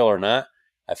it was real or not,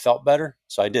 I felt better.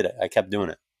 So I did it. I kept doing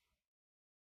it.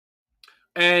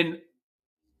 And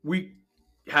we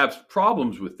have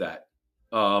problems with that.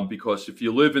 because if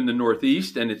you live in the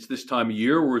Northeast and it's this time of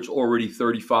year where it's already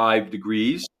 35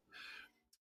 degrees,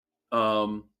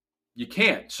 you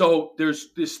can't. So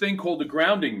there's this thing called the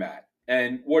grounding mat.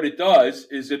 And what it does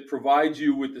is it provides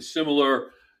you with a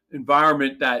similar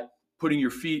environment that putting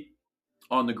your feet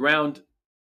on the ground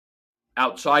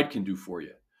outside can do for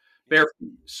you. Bare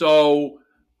feet. So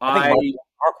I think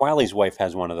Mark Wiley's wife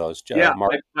has one of those. yeah,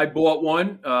 Mark. I bought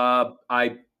one.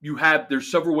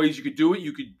 There's several ways you could do it.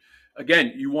 You could,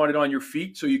 again, you want it on your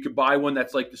feet, so you could buy one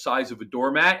that's like the size of a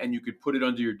doormat, and you could put it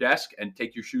under your desk and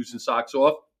take your shoes and socks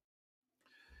off.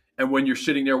 And when you're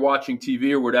sitting there watching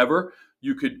TV or whatever,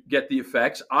 you could get the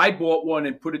effects. I bought one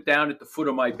and put it down at the foot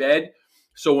of my bed.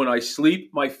 So when I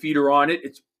sleep, my feet are on it.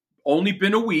 It's only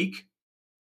been a week,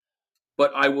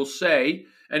 but I will say,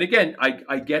 and again,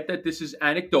 I get that this is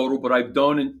anecdotal, but I've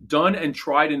done and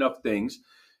tried enough things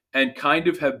and kind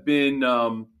of have been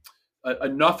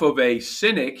enough of a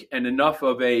cynic and enough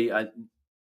of a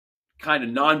kind of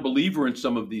non-believer in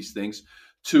some of these things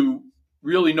to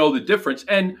really know the difference.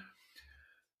 And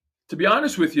to be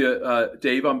honest with you,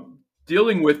 Dave, I'm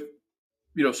dealing with,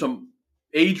 some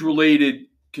age-related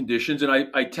conditions, and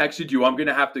I texted you. I'm going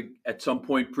to have to, at some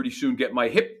point pretty soon, get my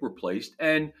hip replaced.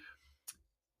 And,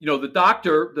 the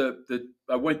doctor,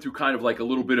 I went through kind of like a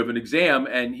little bit of an exam,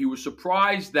 and he was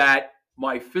surprised that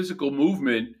my physical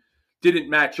movement didn't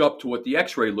match up to what the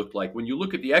x-ray looked like. When you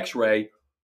look at the x-ray,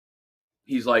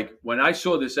 he's like, when I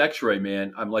saw this x-ray,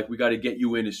 man, I'm like, we got to get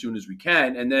you in as soon as we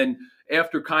can. And then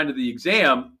after kind of the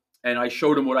exam, and I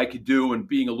showed him what I could do and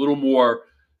being a little more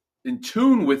in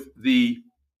tune with the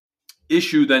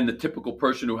issue than the typical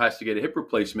person who has to get a hip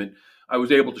replacement, I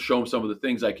was able to show him some of the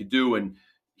things I could do, and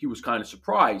he was kind of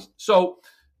surprised. So,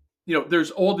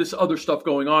 there's all this other stuff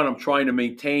going on. I'm trying to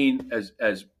maintain as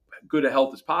good a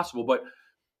health as possible. But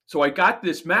so I got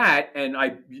this mat, and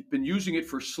I've been using it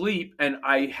for sleep, and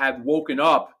I have woken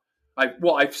up.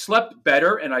 I've slept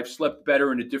better, and I've slept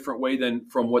better in a different way than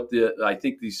from what I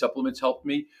think these supplements helped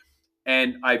me.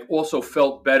 And I've also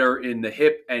felt better in the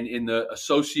hip and in the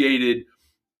associated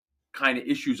kind of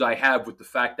issues I have with the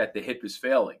fact that the hip is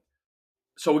failing.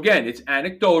 So again, it's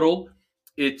anecdotal.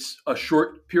 It's a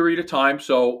short period of time.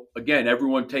 So again,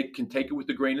 everyone can take it with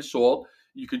a grain of salt.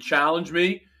 You can challenge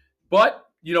me. But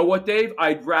you know what, Dave?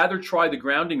 I'd rather try the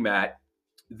grounding mat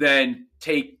than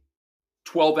take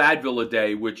 12 Advil a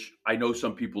day, which I know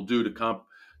some people do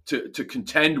to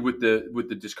contend with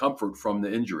the discomfort from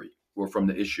the injury or from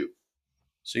the issue.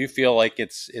 So you feel like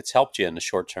it's helped you in the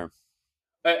short term?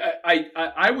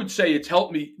 I would say it's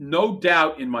helped me, no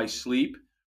doubt, in my sleep.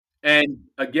 And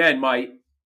again,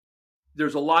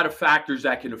 there's a lot of factors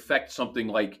that can affect something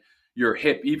like your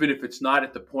hip, even if it's not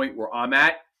at the point where I'm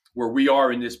at, where we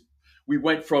are in this. We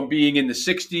went from being in the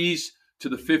 60s to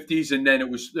the 50s, and then it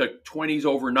was the 20s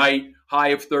overnight, high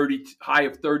of 30,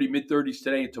 mid 30s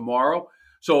today and tomorrow.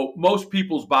 So most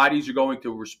people's bodies are going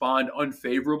to respond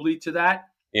unfavorably to that.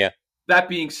 Yeah. That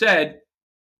being said,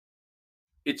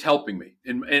 it's helping me.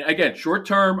 And again, short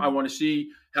term, I want to see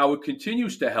how it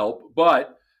continues to help.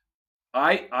 But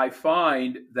I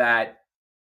find that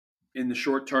in the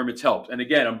short term, it's helped. And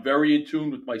again, I'm very in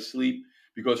tune with my sleep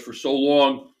because for so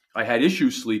long I had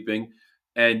issues sleeping.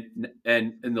 And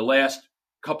in the last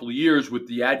couple of years, with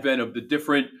the advent of the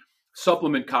different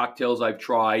supplement cocktails I've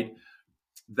tried,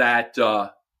 that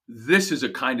this is a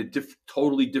kind of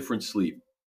totally different sleep.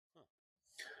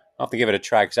 I'll have to give it a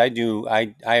try because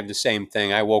I have the same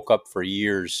thing. I woke up for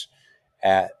years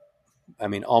at,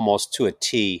 almost to a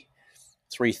T,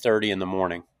 3:30 in the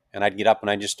morning, and I'd get up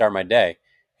and I'd just start my day,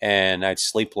 and I'd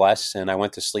sleep less. And I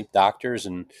went to sleep doctors,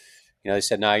 and they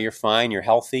said, "No, you're fine. You're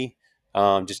healthy.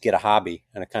 Just get a hobby."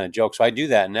 And I kind of joke. So I do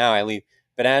that now. I leave,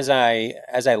 but as I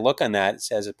look on that, it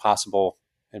says it's possible,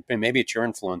 and maybe it's your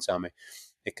influence on me.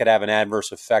 It could have an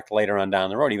adverse effect later on down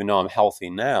the road, even though I'm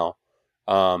healthy now.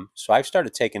 So I've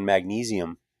started taking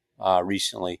magnesium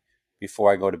recently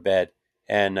before I go to bed,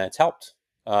 and it's helped.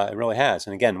 It really has.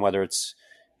 And again, whether it's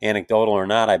anecdotal or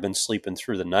not, I've been sleeping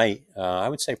through the night. I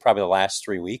would say probably the last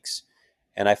 3 weeks,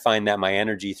 and I find that my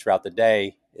energy throughout the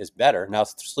day is better. Now,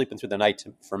 sleeping through the night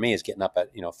for me is getting up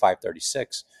at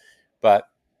 5:36, but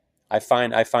I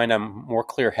find I'm more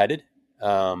clear-headed,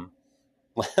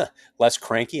 less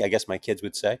cranky, I guess my kids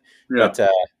would say. Yeah. But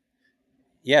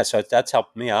yeah, so that's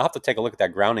helped me. I'll have to take a look at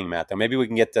that grounding mat, though. Maybe we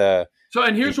can get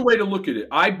and here's a way to look at it.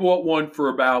 I bought one for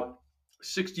about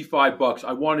 $65.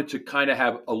 I wanted to kind of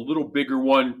have a little bigger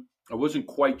one. I wasn't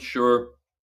quite sure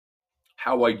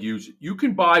how I'd use it. You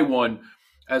can buy one,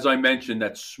 as I mentioned,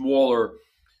 that's smaller,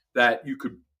 that you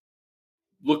could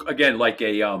look again like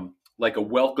a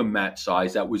welcome mat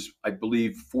size. That was, I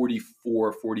believe,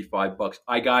 $44, $45.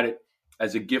 I got it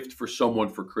as a gift for someone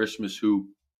for Christmas who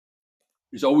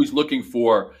is always looking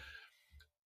for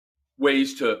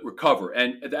ways to recover.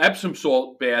 And the Epsom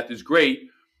salt bath is great,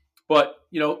 but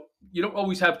you don't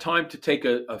always have time to take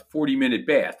a 40-minute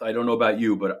bath. I don't know about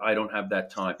you, but I don't have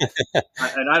that time.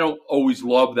 And I don't always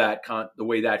love the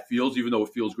way that feels, even though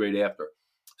it feels great after.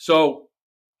 So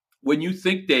when you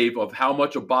think, Dave, of how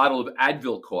much a bottle of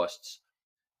Advil costs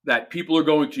that people are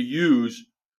going to use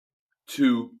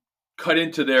to cut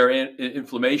into their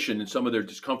inflammation and some of their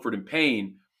discomfort and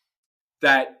pain,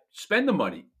 that spend the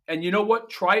money. And you know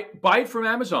what? Buy it from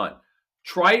Amazon.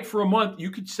 Try it for a month.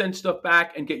 You could send stuff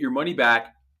back and get your money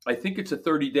back. I think it's a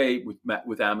 30-day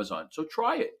with Amazon. So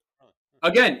try it.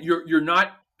 Again, you're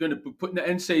not going to be putting the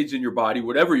NSAIDs in your body,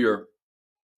 whatever your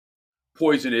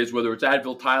poison is, whether it's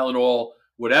Advil, Tylenol,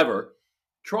 whatever.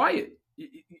 Try it.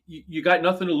 You got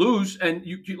nothing to lose, and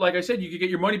you like I said, you could get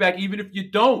your money back even if you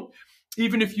don't.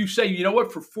 Even if you say, you know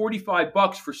what, for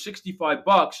 $45, for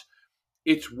 $65,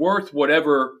 it's worth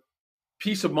whatever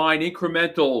peace of mind,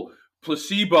 incremental,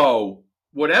 placebo,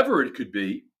 whatever it could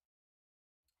be,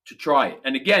 to try it.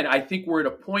 And again, I think we're at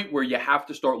a point where you have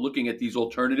to start looking at these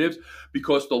alternatives,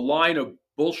 because the line of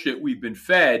bullshit we've been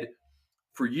fed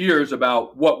for years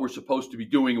about what we're supposed to be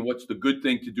doing and what's the good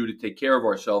thing to do to take care of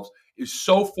ourselves is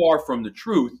so far from the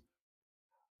truth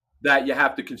that you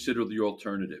have to consider the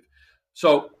alternative.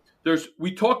 So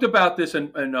we talked about this,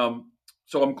 and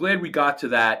so I'm glad we got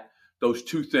to those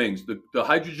two things, the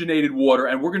hydrogenated water,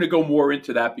 and we're going to go more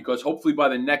into that because hopefully by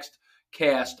the next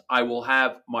cast I will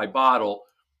have my bottle.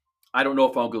 I don't know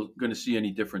if I'm going to see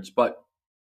any difference, but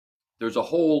there's a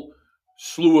whole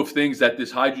slew of things that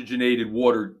this hydrogenated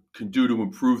water can do to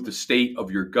improve the state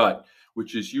of your gut,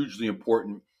 which is hugely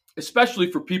important, especially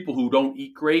for people who don't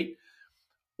eat great.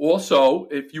 Also,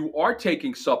 if you are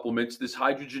taking supplements, this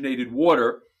hydrogenated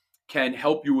water can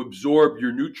help you absorb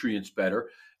your nutrients better.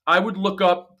 I would look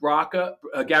up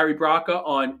Gary Braca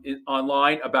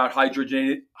online about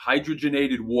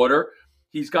hydrogenated water.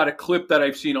 He's got a clip that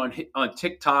I've seen on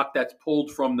TikTok that's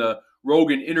pulled from the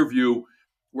Rogan interview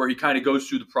where he kind of goes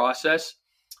through the process.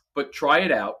 But try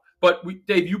it out. But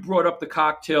Dave, you brought up the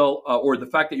cocktail or the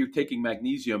fact that you're taking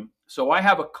magnesium. So I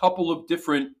have a couple of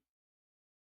different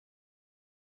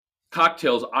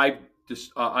cocktails I've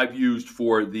used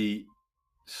for the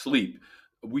sleep.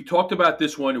 We talked about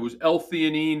this one. It was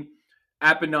L-theanine,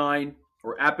 apenine,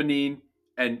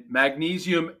 and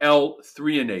magnesium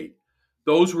L-threonate.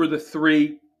 Those were the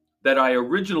three that I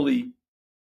originally.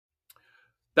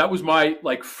 That was my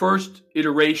first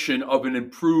iteration of an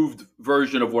improved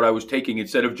version of what I was taking,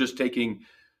 instead of just taking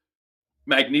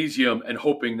magnesium and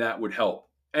hoping that would help.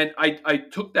 And I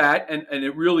took that, and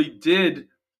it really did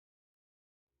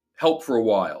help for a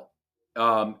while.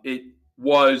 It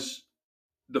was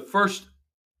the first,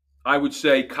 I would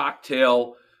say,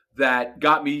 cocktail that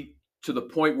got me to the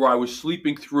point where I was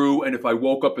sleeping through, and if I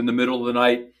woke up in the middle of the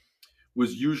night,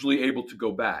 was usually able to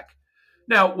go back.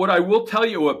 Now, what I will tell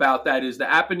you about that is the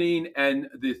apenine and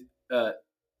the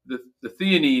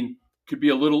theanine could be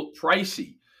a little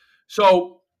pricey.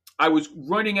 So I was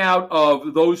running out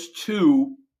of those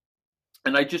two,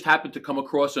 and I just happened to come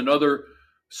across another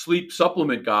sleep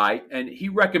supplement guy, and he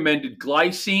recommended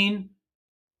glycine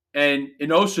and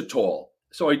inositol.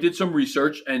 So I did some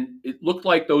research, and it looked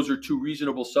like those are two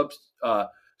reasonable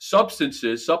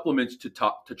supplements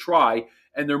to try,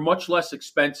 and they're much less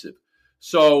expensive.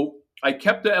 So I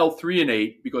kept the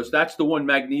L-threonate because that's the one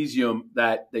magnesium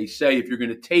that they say if you're going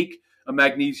to take a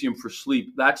magnesium for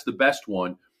sleep, that's the best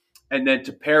one. And then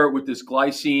to pair it with this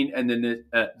glycine and then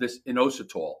this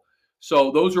inositol.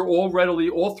 So those are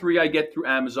all three I get through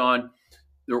Amazon.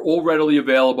 They're all readily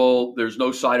available. There's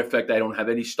no side effect. I don't have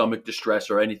any stomach distress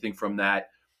or anything from that.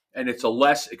 And it's a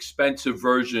less expensive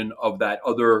version of that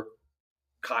other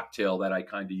cocktail that I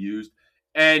kind of used.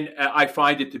 And I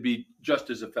find it to be just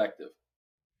as effective.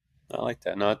 I like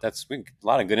that. No, that's a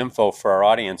lot of good info for our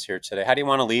audience here today. How do you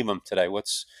want to leave them today?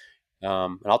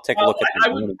 And I'll take a look at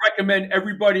I would recommend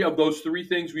everybody of those three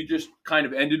things we just kind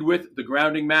of ended with: the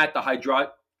grounding mat, the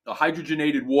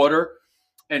hydrogenated water,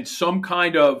 and some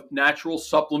kind of natural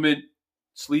supplement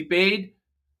sleep aid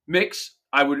mix.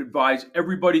 I would advise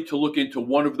everybody to look into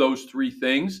one of those three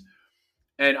things.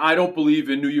 And I don't believe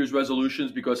in New Year's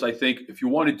resolutions, because I think if you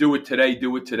want to do it today,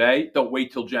 do it today. Don't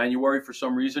wait till January for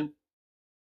some reason.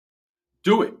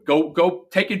 Do it. Go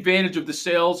take advantage of the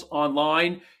sales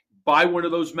online. Buy one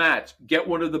of those mats. Get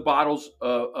one of the bottles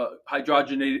of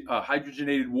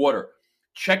hydrogenated water.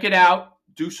 Check it out.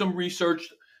 Do some research.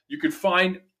 You can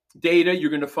find data.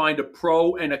 You're going to find a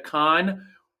pro and a con.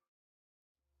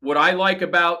 What I like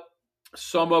about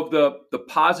some of the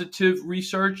positive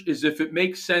research is if it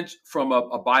makes sense from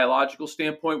a biological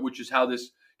standpoint, which is how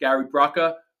this Gary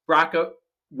Braca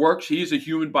works. He is a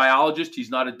human biologist. He's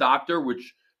not a doctor,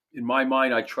 which in my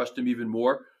mind, I trust him even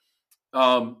more.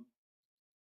 Um,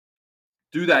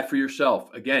 do that for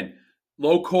yourself. Again,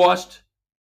 low cost,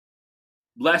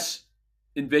 less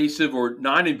invasive or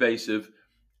non-invasive,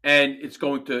 and it's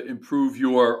going to improve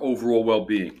your overall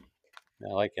well-being.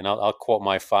 I like, and I'll quote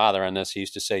my father on this. He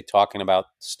used to say, talking about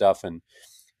stuff and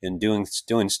doing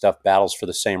stuff battles for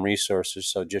the same resources.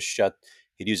 So just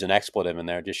he'd use an expletive in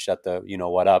there, just shut the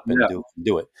what up and Yeah.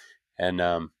 do it. And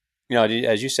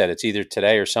as you said, it's either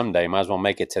today or someday. Might as well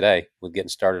make it today with getting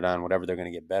started on whatever they're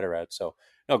going to get better at. So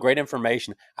no, great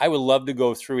information. I would love to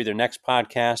go through either next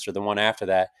podcast or the one after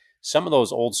that. Some of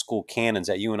those old school canons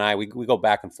that you and I we go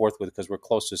back and forth with because we're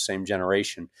close to the same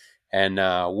generation, and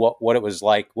what it was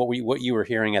like, what you were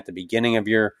hearing at the beginning of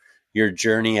your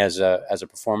journey as a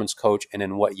performance coach, and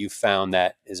then what you found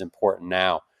that is important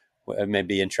now. It may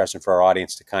be interesting for our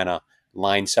audience to kind of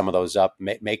line some of those up,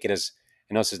 make it as,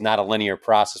 I know this is not a linear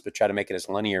process, but try to make it as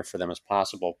linear for them as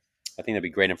possible. I think that'd be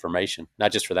great information,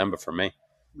 not just for them, but for me.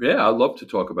 Yeah, I'd love to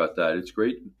talk about that. It's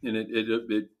great, and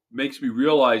it makes me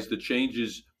realize the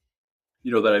changes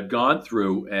that I've gone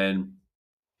through and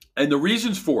the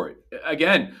reasons for it.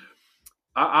 Again,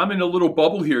 I'm in a little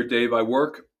bubble here, Dave. I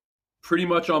work pretty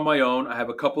much on my own. I have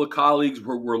a couple of colleagues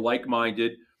who we're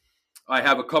like-minded. I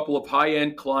have a couple of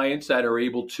high-end clients that are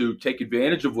able to take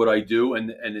advantage of what I do, and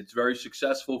it's very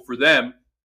successful for them.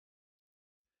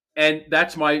 And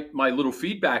that's my little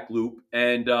feedback loop.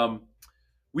 And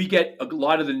we get a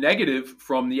lot of the negative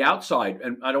from the outside.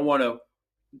 And I don't want to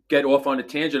get off on a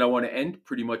tangent. I want to end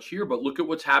pretty much here. But look at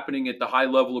what's happening at the high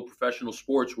level of professional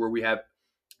sports, where we have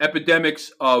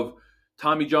epidemics of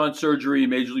Tommy John surgery in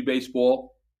Major League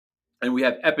Baseball, and we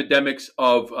have epidemics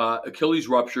of Achilles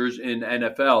ruptures in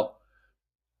NFL,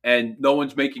 and no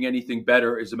one's making anything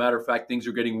better. As a matter of fact, things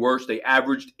are getting worse. They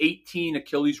averaged 18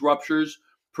 Achilles ruptures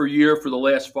per year for the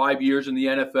last 5 years in the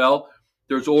NFL.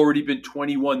 There's already been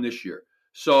 21 this year.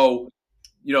 So,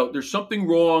 there's something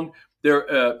wrong.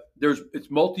 It's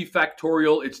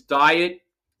multifactorial. It's diet,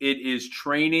 it is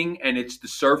training, and it's the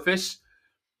surface.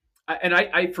 And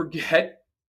I forget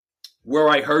where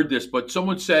I heard this, but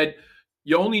someone said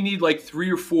you only need like three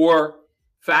or four minor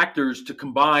factors to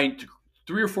combine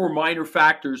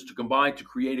to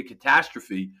create a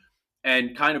catastrophe.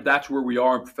 And kind of that's where we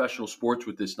are in professional sports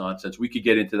with this nonsense. We could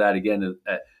get into that again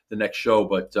at the next show,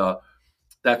 but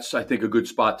that's, I think, a good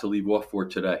spot to leave off for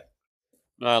today.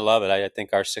 I love it. I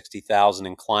think our 60,000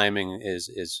 in climbing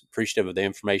is appreciative of the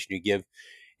information you give.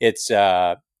 It's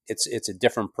a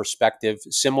different perspective,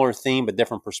 similar theme, but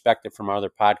different perspective from our other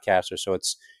podcasters. So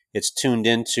it's tuned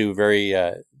into very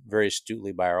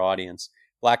astutely by our audience.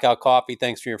 Blackout Coffee,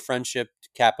 thanks for your friendship.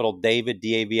 Capital David,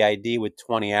 David, with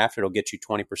 20 after. It'll get you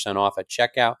 20% off at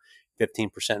checkout, 15%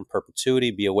 in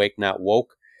perpetuity. Be awake, not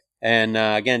woke. And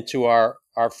again, to our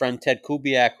friend Ted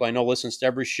Kubiak, who I know listens to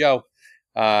every show,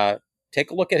 take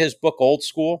a look at his book, Old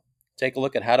School. Take a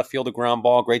look at how to field a ground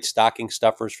ball. Great stocking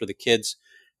stuffers for the kids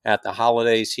at the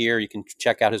holidays here. You can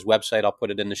check out his website. I'll put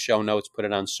it in the show notes, put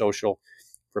it on social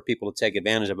for people to take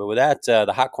advantage of it. With that,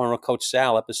 the Hot Corner with Coach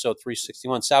Sal, episode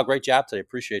 361. Sal, great job today.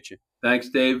 Appreciate you. Thanks,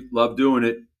 Dave. Love doing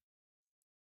it.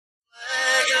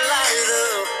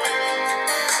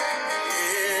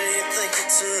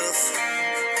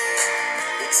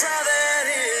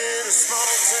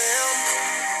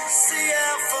 See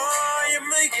how far you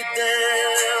make it down.